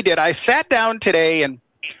what we did. I sat down today, and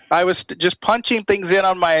I was just punching things in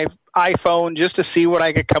on my iPhone just to see what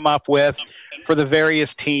I could come up with for the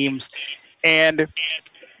various teams. And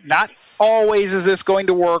not always is this going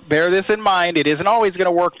to work. Bear this in mind. It isn't always going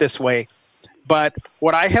to work this way. But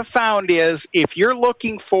what I have found is if you're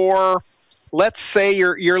looking for, let's say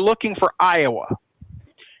you're looking for Iowa,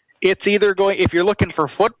 it's either going, if you're looking for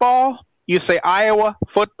football, you say Iowa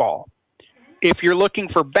football. If you're looking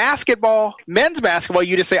for basketball, men's basketball,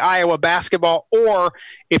 you just say Iowa basketball. Or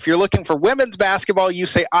if you're looking for women's basketball, you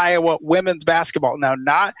say Iowa women's basketball. Now,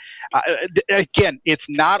 again, it's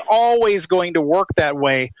not always going to work that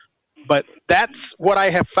way, but that's what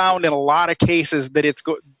I have found in a lot of cases that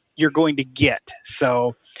you're going to get.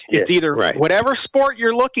 So it's either whatever sport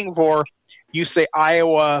you're looking for, you say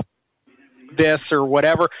Iowa this or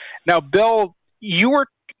whatever. Now, Bill,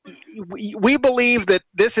 we believe that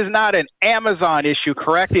this is not an Amazon issue,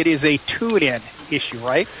 correct? It is a tune-in issue,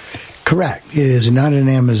 right? Correct. It is not an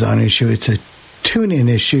Amazon issue. It's a tune-in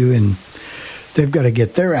issue, and they've got to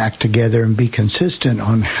get their act together and be consistent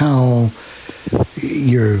on how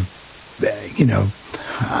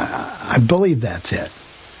I believe that's it.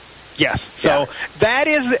 Yes. So that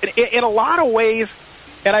is, in a lot of ways,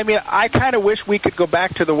 and I mean, I kind of wish we could go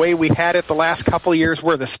back to the way we had it the last couple of years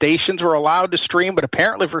where the stations were allowed to stream, but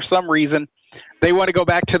apparently for some reason they want to go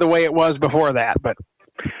back to the way it was before that. But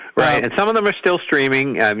right, and some of them are still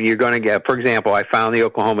streaming. You're going to get, for example, I found the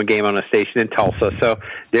Oklahoma game on a station in Tulsa. So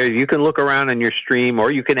there, you can look around on your stream,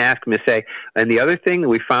 or you can ask Miss A. And the other thing that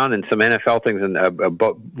we found in some NFL things,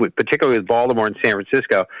 particularly with Baltimore and San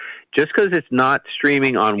Francisco, just because it's not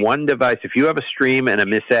streaming on one device, if you have a stream and a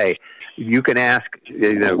Miss A, you can ask,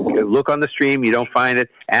 look on the stream, you don't find it,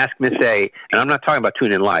 ask Miss A. And I'm not talking about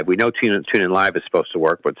TuneIn Live. We know TuneIn Live is supposed to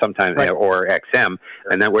work, but sometimes, or XM,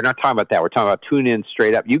 and then we're not talking about that. We're talking about TuneIn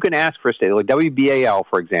straight up. You can ask for a station, like WBAL,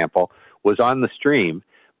 for example, was on the stream,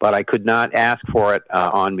 but I could not ask for it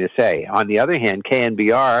on Miss A. On the other hand,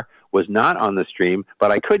 KNBR was not on the stream,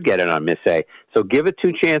 but I could get it on Miss A. So give it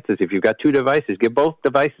two chances. If you've got two devices, give both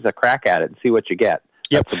devices a crack at it and see what you get.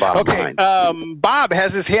 Yep. That's the bottom line. Bob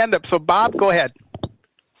has his hand up. So, Bob, go ahead.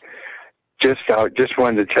 Just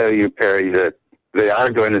wanted to tell you, Perry, that they are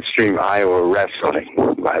going to stream Iowa wrestling,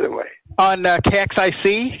 by the way. On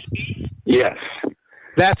KXIC? Yes.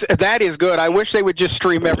 That is good. I wish they would just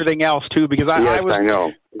stream everything else, too, because I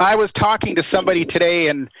know. I was talking to somebody today,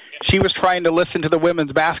 and she was trying to listen to the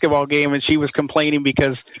women's basketball game, and she was complaining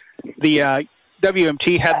because the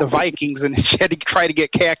WMT had the Vikings, and she had to try to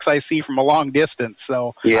get KXIC from a long distance.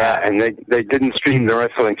 So and they didn't stream the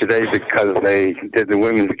wrestling today because they did the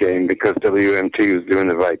women's game because WMT was doing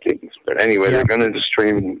the Vikings. But anyway, they're going to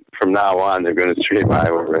stream from now on. They're going to stream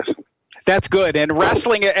Iowa wrestling. That's good. And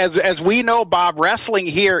wrestling, as we know, Bob, wrestling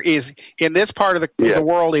here is in this part of the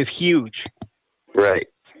world is huge. Right.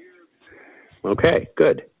 Okay.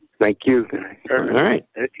 Good. Thank you. All right.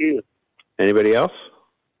 Thank you. Anybody else?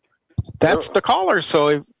 That's the callers. So,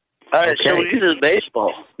 all right. So this is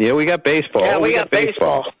baseball. Yeah, we got baseball. Yeah, we got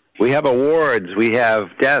baseball. We have awards. We have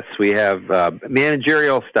deaths. We have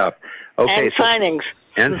managerial stuff. Okay. And signings.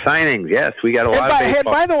 And signings. Yes, we got a lot of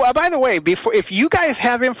baseball. And by the way, if you guys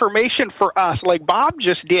have information for us, like Bob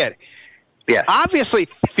just did, obviously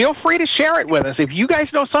feel free to share it with us. If you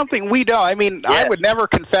guys know something we don't, I mean, I would never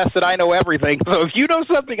confess that I know everything. So if you know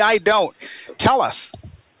something I don't, tell us.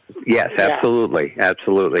 Yes, absolutely,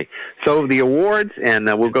 absolutely. So the awards, and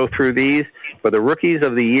we'll go through these. For the Rookies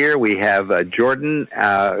of the Year, we have Jordan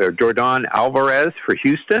Alvarez for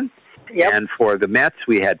Houston. Yep. And for the Mets,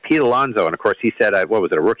 we had Pete Alonso, and of course he set a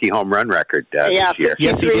rookie home run record this year.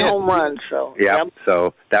 Yes, 53 home runs. So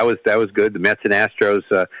so that was good. The Mets and Astros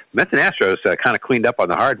kind of cleaned up on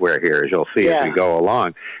the hardware here, as you'll see as we go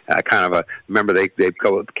along. Remember they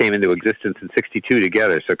came into existence in '62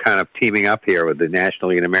 together, so kind of teaming up here with the National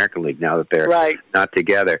League and American League now that they're not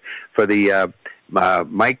together. For the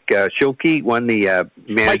Mike Schulke won the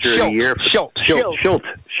Manager of the Year. Schultz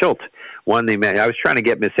won the man. I was trying to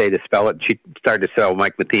get Miss A to spell it. She started to spell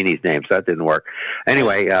Mike Matheny's name, so that didn't work.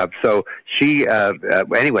 Anyway, so she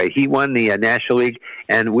he won the National League,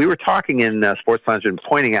 and we were talking in Sports Lounge and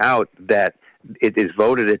pointing out that it is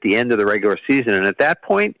voted at the end of the regular season, and at that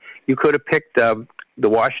point, you could have picked the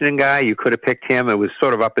Washington guy. You could have picked him. It was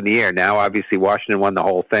sort of up in the air. Now, obviously, Washington won the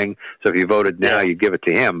whole thing, so if you voted now, you give it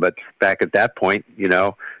to him. But back at that point, you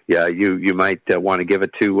might want to give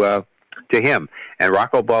it to him. And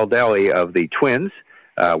Rocco Baldelli of the Twins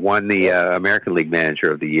won the American League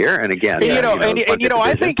Manager of the Year. And again,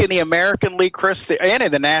 I think in the American League, Chris, and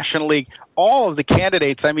in the National League, all of the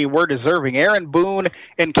candidates, I mean, were deserving. Aaron Boone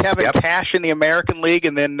and Kevin Cash in the American League,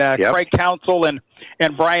 and then Craig Counsell and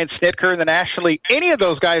Brian Snitker in the National League. Any of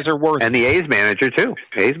those guys are worthy. And the A's manager, too.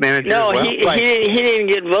 A's manager as well. He didn't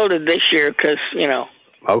get voted this year because,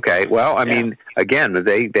 Okay, well, I mean, again,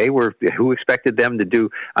 they were, who expected them to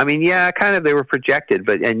do, I mean, kind of they were projected,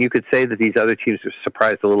 and you could say that these other teams were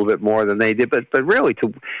surprised a little bit more than they did, but really,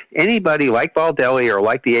 to anybody like Baldelli or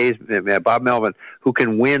like the A's, Bob Melvin, who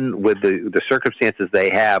can win with the circumstances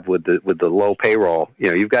they have with the low payroll,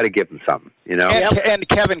 you've got to give them something, And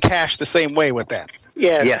Kevin Cash the same way with that.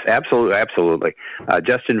 Yes, absolutely.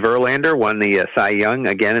 Justin Verlander won the Cy Young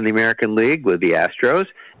again in the American League with the Astros.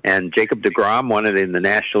 And Jacob deGrom won it in the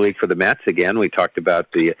National League for the Mets. Again, we talked about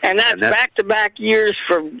and that's back-to-back years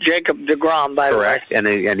for Jacob deGrom, by the way. Correct, and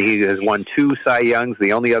he has won 2 Cy Youngs.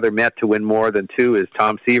 The only other Met to win more than 2 is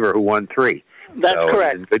Tom Seaver, who won 3. That's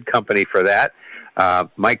correct. He's in good company for that.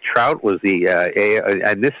 Mike Trout was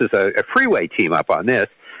and this is a freeway team up on this.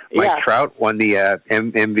 Mike Trout won the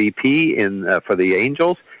MVP for the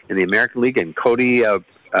Angels in the American League, and Cody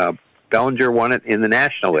Bellinger won it in the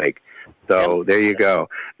National League. So there you go.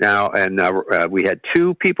 Now, and we had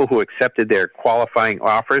 2 people who accepted their qualifying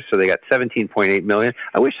offers, so they got $17.8 million.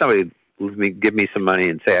 I wish somebody would give me some money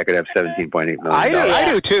and say I could have $17.8 million. I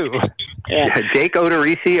do too. Yeah. Jake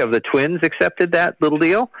Odorizzi of the Twins accepted that little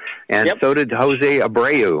deal, and so did Jose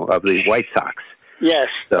Abreu of the White Sox. Yes.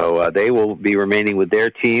 So they will be remaining with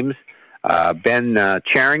their teams. Ben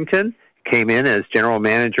Charrington came in as general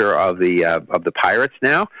manager of the Pirates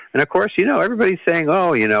now, and of course, everybody's saying,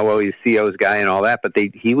 he's CO's guy and all that, but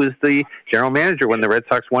he was the general manager when the Red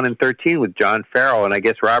Sox won in 13 with John Farrell. And I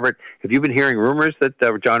guess, Robert, have you been hearing rumors that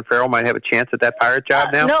John Farrell might have a chance at that Pirate job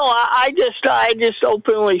now? No, I just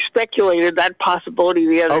openly speculated that possibility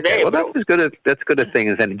the other day. Well, that's good a thing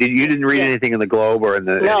as any. You didn't read anything in the Globe or in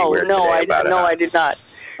the anywhere today about it? I did not.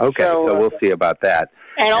 Okay, so we'll see about that.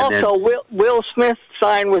 And also, Will Smith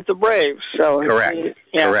signed with the Braves. So correct.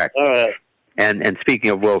 All right. And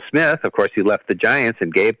speaking of Will Smith, of course, he left the Giants,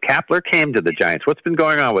 and Gabe Kapler came to the Giants. What's been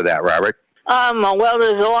going on with that, Robert? Well,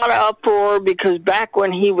 there's a lot of uproar because back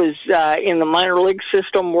when he was in the minor league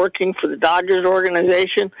system working for the Dodgers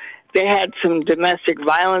organization, they had some domestic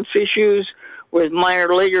violence issues with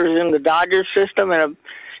minor leaguers in the Dodgers system, and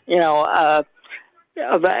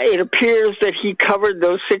it appears that he covered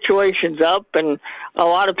those situations up, and a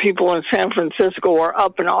lot of people in San Francisco were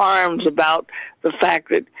up in arms about the fact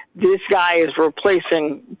that this guy is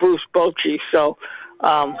replacing Bruce Bochy. So,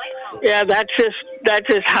 that's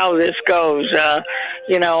just how this goes. The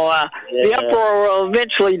uproar will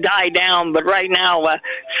eventually die down, but right now,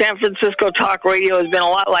 San Francisco talk radio has been a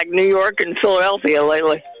lot like New York and Philadelphia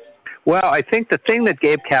lately. Well, I think the thing that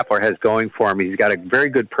Gabe Kapler has going for him, he's got a very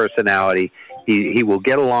good personality. He will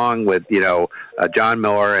get along with John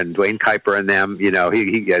Miller and Dwayne Kuiper and them.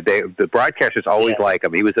 The broadcasters always like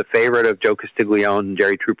him. He was a favorite of Joe Castiglione and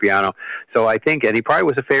Jerry Trupiano. So I think, and he probably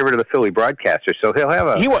was a favorite of the Philly broadcasters. So he'll have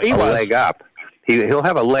a leg up. He'll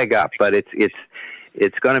have a leg up, but it's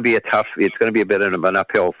going to be it's going to be a bit of an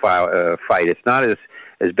uphill fight. It's not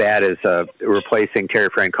as bad as replacing Terry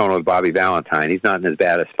Francona with Bobby Valentine. He's not in as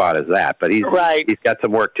bad a spot as that, but he's got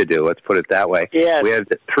some work to do. Let's put it that way. Yes. We have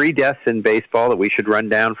 3 deaths in baseball that we should run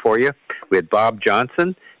down for you. We had Bob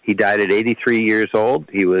Johnson. He died at 83 years old.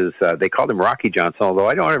 He was they called him Rocky Johnson, although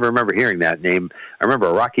I don't ever remember hearing that name. I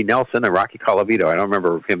remember Rocky Nelson and Rocky Colavito. I don't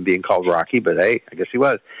remember him being called Rocky, but hey, I guess he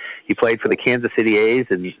was. He played for the Kansas City A's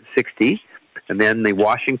in 60. And then the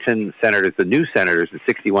Washington Senators, the new Senators, in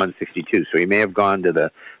 61, 62. So he may have gone to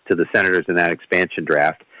the Senators in that expansion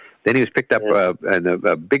draft. Then he was picked up in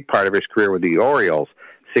a big part of his career with the Orioles,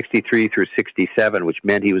 63 through 67, which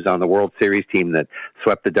meant he was on the World Series team that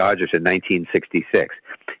swept the Dodgers in 1966.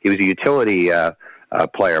 He was a utility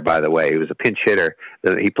player, by the way. He was a pinch hitter.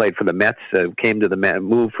 He played for the Mets,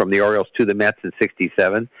 moved from the Orioles to the Mets in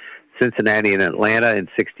 67, Cincinnati and Atlanta in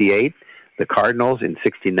 68, the Cardinals in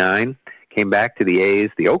 69. Came back to the A's,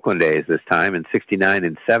 the Oakland A's this time, in 69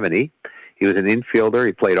 and 70. He was an infielder.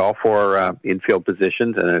 He played all 4 infield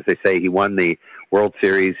positions, and as they say, he won the World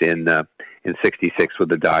Series in 66 with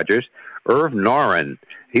the Dodgers. Irv Noren,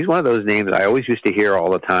 he's one of those names I always used to hear all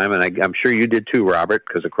the time, and I'm sure you did too, Robert,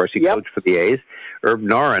 because, of course, he coached for the A's. Irv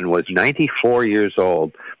Noren was 94 years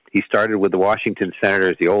old. He started with the Washington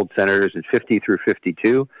Senators, the old Senators, in 50 through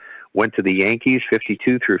 52, went to the Yankees,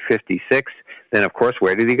 52 through 56. Then, of course,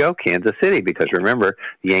 where did he go? Kansas City, because remember,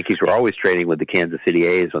 the Yankees were always trading with the Kansas City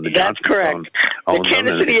A's when the Johnsons owned the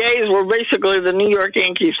Kansas City A's were basically the New York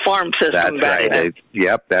Yankees farm system back then.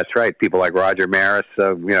 Yep, that's right. People like Roger Maris,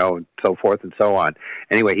 so forth and so on.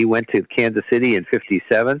 Anyway, he went to Kansas City in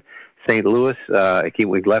 57. St. Louis, he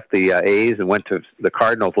left the A's and went to the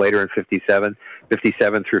Cardinals later in 57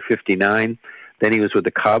 through 59. Then he was with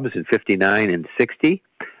the Cubs in 59 and 60.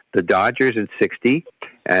 The Dodgers in 60,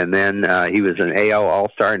 and then he was an AL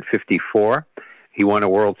All-Star in 54. He won a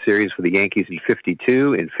World Series for the Yankees in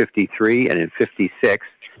 52, in 53, and in 56.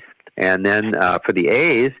 And then for the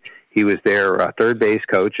A's, he was their third base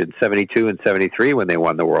coach in 72 and 73 when they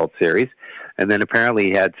won the World Series. And then apparently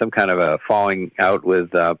he had some kind of a falling out with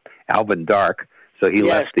Alvin Dark, so he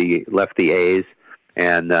left the A's,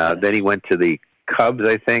 and then he went to the Cubs,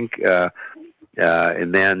 I think,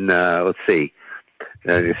 and then let's see.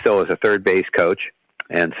 Still as a third base coach,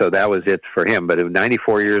 and so that was it for him. But he was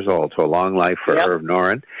 94 years old, so a long life for Irv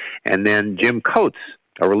Noren. And then Jim Coates,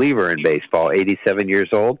 a reliever in baseball, 87 years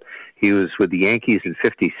old. He was with the Yankees in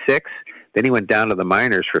 56. Then he went down to the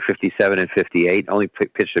minors for 57 and 58, only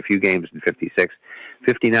pitched a few games in 56.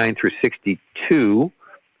 59 through 62,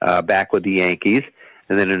 back with the Yankees.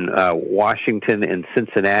 And then in Washington and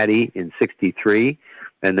Cincinnati in 63.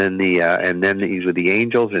 and then he's with the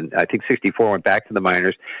Angels, and I think 64 went back to the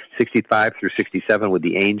minors, 65 through 67 with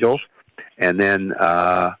the Angels, and then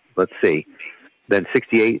let's see, then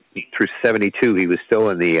 68 through 72 he was still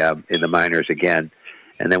in the minors again,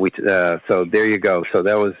 and then so there you go. So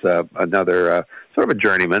that was another sort of a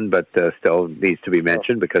journeyman, but still needs to be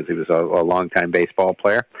mentioned because he was a longtime baseball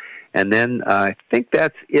player. And then I think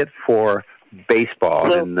that's it for baseball.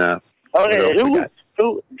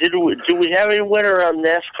 So, do we have any winner on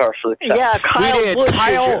NASCAR for the Cup? Yeah,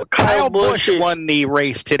 Kyle Busch won the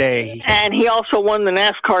race today, and he also won the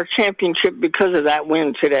NASCAR championship because of that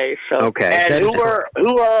win today. So okay, and who are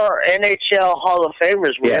our NHL Hall of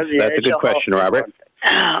Famers? Yes, that's a good question, Robert.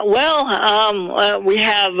 We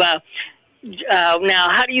have now.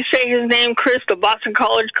 How do you say his name, Chris? The Boston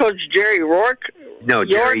College coach, Jerry Rourke. No,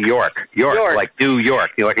 Jerry York, like New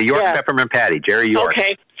York, like a York peppermint patty. Jerry York.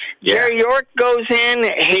 Okay. Jerry York goes in.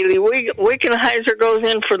 Haley Wickenheiser goes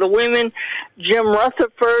in for the women. Jim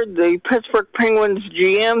Rutherford, the Pittsburgh Penguins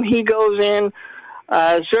GM, he goes in.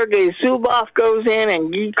 Sergei Zubov goes in,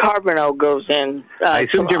 and Guy Carbonneau goes in. I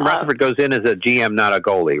assume Jim Rutherford goes in as a GM, not a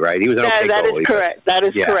goalie, right? He was an okay that goalie. Is correct. That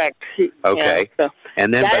is correct. Okay. Yeah, so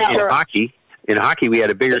and then in hockey, we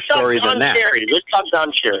had a bigger story than that. Let's talk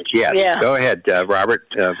Don Cherry. Yeah. Go ahead, Robert.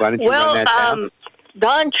 Why don't you run that down?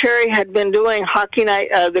 Don Cherry had been doing Hockey Night,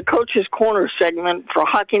 the Coach's Corner segment for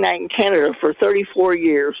Hockey Night in Canada for 34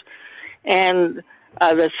 years. And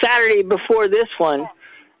the Saturday before this one,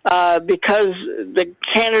 because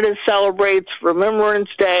Canada celebrates Remembrance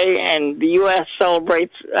Day and the U.S.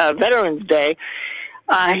 celebrates Veterans Day,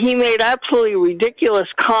 he made absolutely ridiculous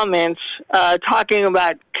comments talking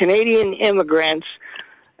about Canadian immigrants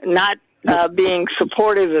not being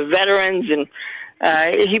supportive of veterans, and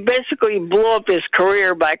he basically blew up his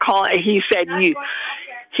career by calling. He said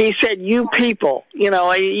you people. You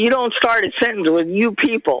know, you don't start a sentence with you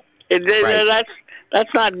people.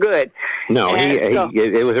 That's not good. No,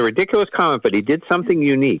 it was a ridiculous comment, but he did something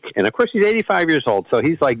unique. And of course, he's 85 years old, so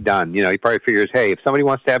he's like done. You know, he probably figures, hey, if somebody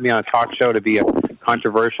wants to have me on a talk show to be a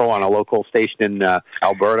controversial on a local station in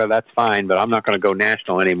Alberta, that's fine, but I'm not going to go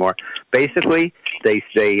national anymore. Basically, they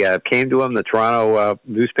came to him. The Toronto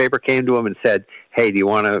newspaper came to him and said, hey, do you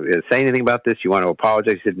want to say anything about this? You want to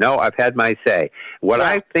apologize? He said, no, I've had my say. What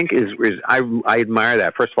I think is I admire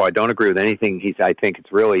that. First of all, I don't agree with anything I think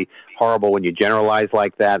it's really horrible when you generalize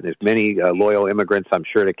like that. There's many loyal immigrants, I'm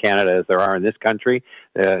sure, to Canada as there are in this country,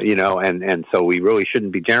 and so we really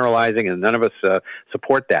shouldn't be generalizing, and none of us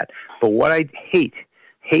support that. But what I hate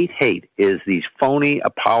is these phony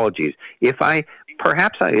apologies. If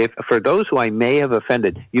for those who I may have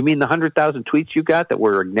offended, you mean the 100,000 tweets you got that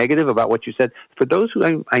were negative about what you said? For those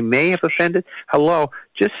who I may have offended, hello,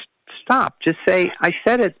 just stop. Just say, I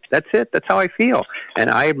said it. That's it. That's how I feel. And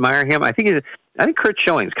I admire him. I think Curt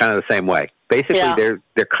Schilling's kind of the same way. Basically,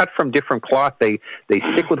 they're cut from different cloth. They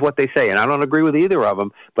stick with what they say, and I don't agree with either of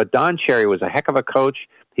them. But Don Cherry was a heck of a coach.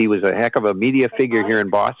 He was a heck of a media figure here in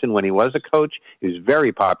Boston when he was a coach. He was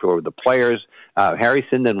very popular with the players. Harry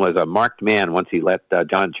Sinden was a marked man once he let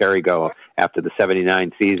Don Cherry go after the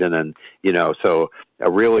 79 season. And, so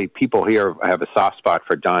really people here have a soft spot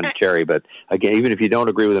for Don Cherry. But, again, even if you don't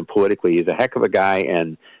agree with him politically, he's a heck of a guy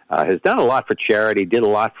and has done a lot for charity, did a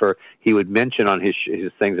lot for, he would mention on his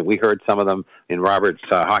things, and we heard some of them in Robert's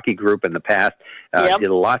hockey group in the past, did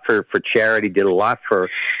a lot for charity, did a lot for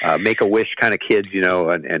Make-A-Wish kind of kids,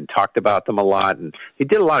 and talked about them a lot. And he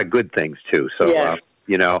did a lot of good things, too. So, he's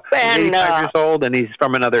 85 years old, and he's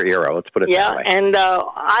from another era. Let's put it that way. And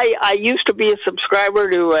I used to be a subscriber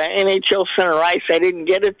to NHL Center Ice. I didn't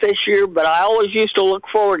get it this year, but I always used to look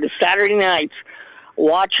forward to Saturday nights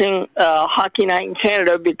watching Hockey Night in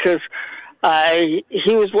Canada because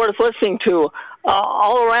he was worth listening to.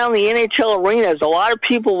 All around the NHL arenas, a lot of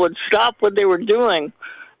people would stop what they were doing,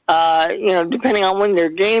 depending on when their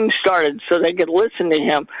game started, so they could listen to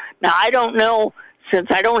him. Now, I don't know, since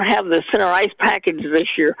I don't have the Center Ice package this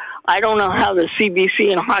year, I don't know how the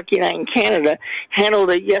CBC and Hockey Night in Canada handled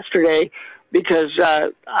it yesterday because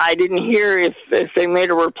I didn't hear if they made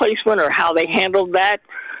a replacement or how they handled that.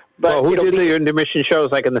 But who did the intermission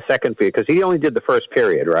shows like in the second period? Because he only did the first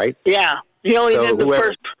period, right? Yeah, he only did the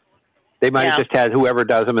first. They might have just had whoever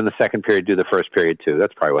does them in the second period do the first period too.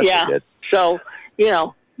 That's probably what they did. So,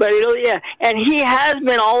 but and he has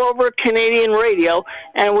been all over Canadian radio,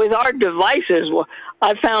 and with our devices,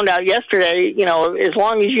 I found out yesterday, as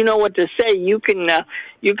long as you know what to say, you can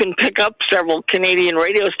pick up several Canadian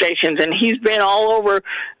radio stations, and he's been all over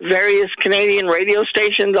various Canadian radio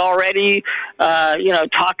stations already,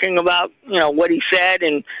 talking about, what he said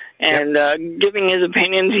and giving his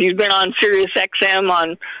opinions. He's been on Sirius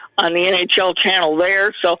XM on the NHL channel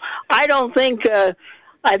there. So I don't think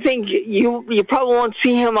I think you probably won't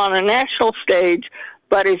see him on a national stage,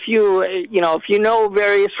 but if you know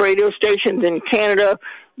various radio stations in Canada,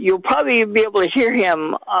 you'll probably be able to hear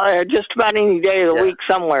him just about any day of the week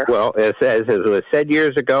somewhere. Well, as was said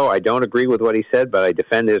years ago, I don't agree with what he said, but I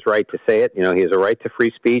defend his right to say it. He has a right to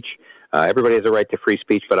free speech. Everybody has a right to free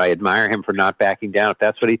speech, but I admire him for not backing down. If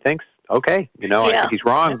that's what he thinks, okay. I think he's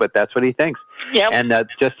wrong, but that's what he thinks. Yep. And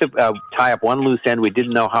just to tie up one loose end, we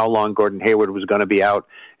didn't know how long Gordon Hayward was going to be out.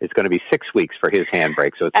 It's going to be 6 weeks for his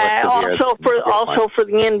handbrake. So it's also for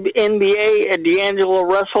the NBA, D'Angelo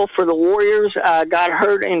Russell for the Warriors got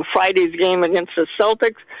hurt in Friday's game against the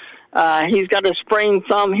Celtics. He's got a sprained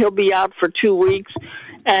thumb. He'll be out for 2 weeks.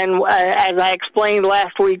 And as I explained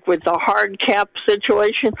last week with the hard cap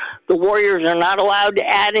situation, the Warriors are not allowed to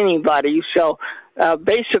add anybody. So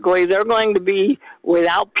basically, they're going to be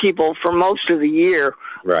without people for most of the year.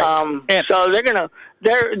 Right. So they're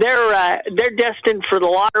destined for the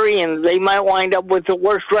lottery, and they might wind up with the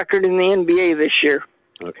worst record in the NBA this year.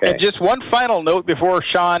 Okay. And just one final note before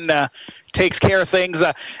Sean takes care of things.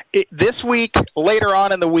 This week, later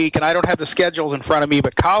on in the week, and I don't have the schedules in front of me,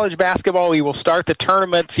 but college basketball, we will start the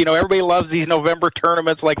tournaments. Everybody loves these November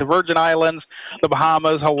tournaments like the Virgin Islands, the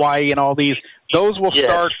Bahamas, Hawaii, and all these. Those will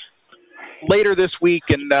start later this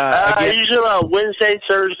week. And usually on Wednesday,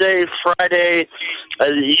 Thursday, Friday.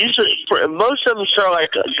 Usually, most of them start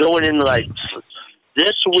going in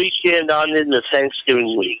this weekend on into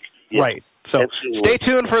Thanksgiving week. Right. So stay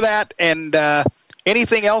tuned for that. And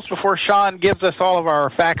anything else before Sean gives us all of our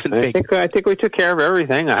facts and figures? I think we took care of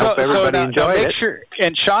everything. I hope everybody enjoyed it. Sure,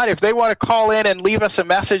 and Sean, if they want to call in and leave us a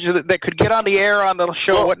message that could get on the air on the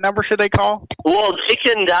show, what number should they call? Well, they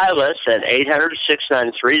can dial us at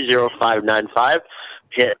 800-693-0595.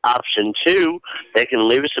 Hit option 2. They can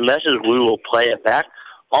leave us a message. We will play it back.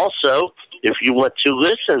 Also, if you want to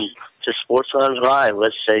listen to Sports Lounge Live,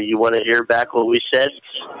 let's say you want to hear back what we said,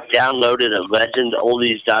 download it at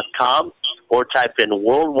legendoldies.com or type in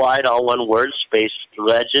worldwide, all one word, space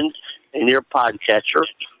legend in your podcatcher,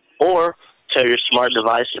 or tell your smart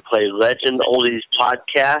device to play Legend Oldies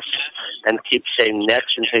podcast and keep saying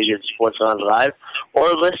next until you get Sports Lounge Live,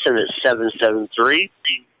 or listen at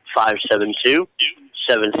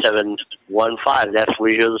 773-572-7715. That's where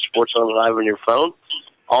you hear the Sports Lounge Live on your phone.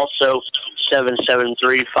 Also,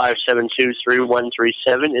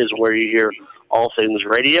 773-572-3137 is where you hear all things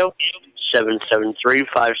radio.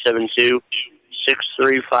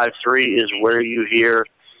 773-572-6353 is where you hear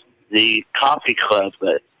the Coffee Club.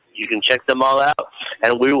 But you can check them all out,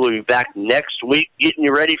 and we will be back next week getting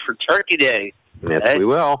you ready for Turkey Day. Yes, we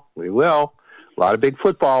will. We will. A lot of big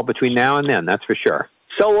football between now and then, that's for sure.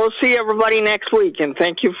 So we'll see everybody next week, and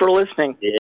thank you for listening.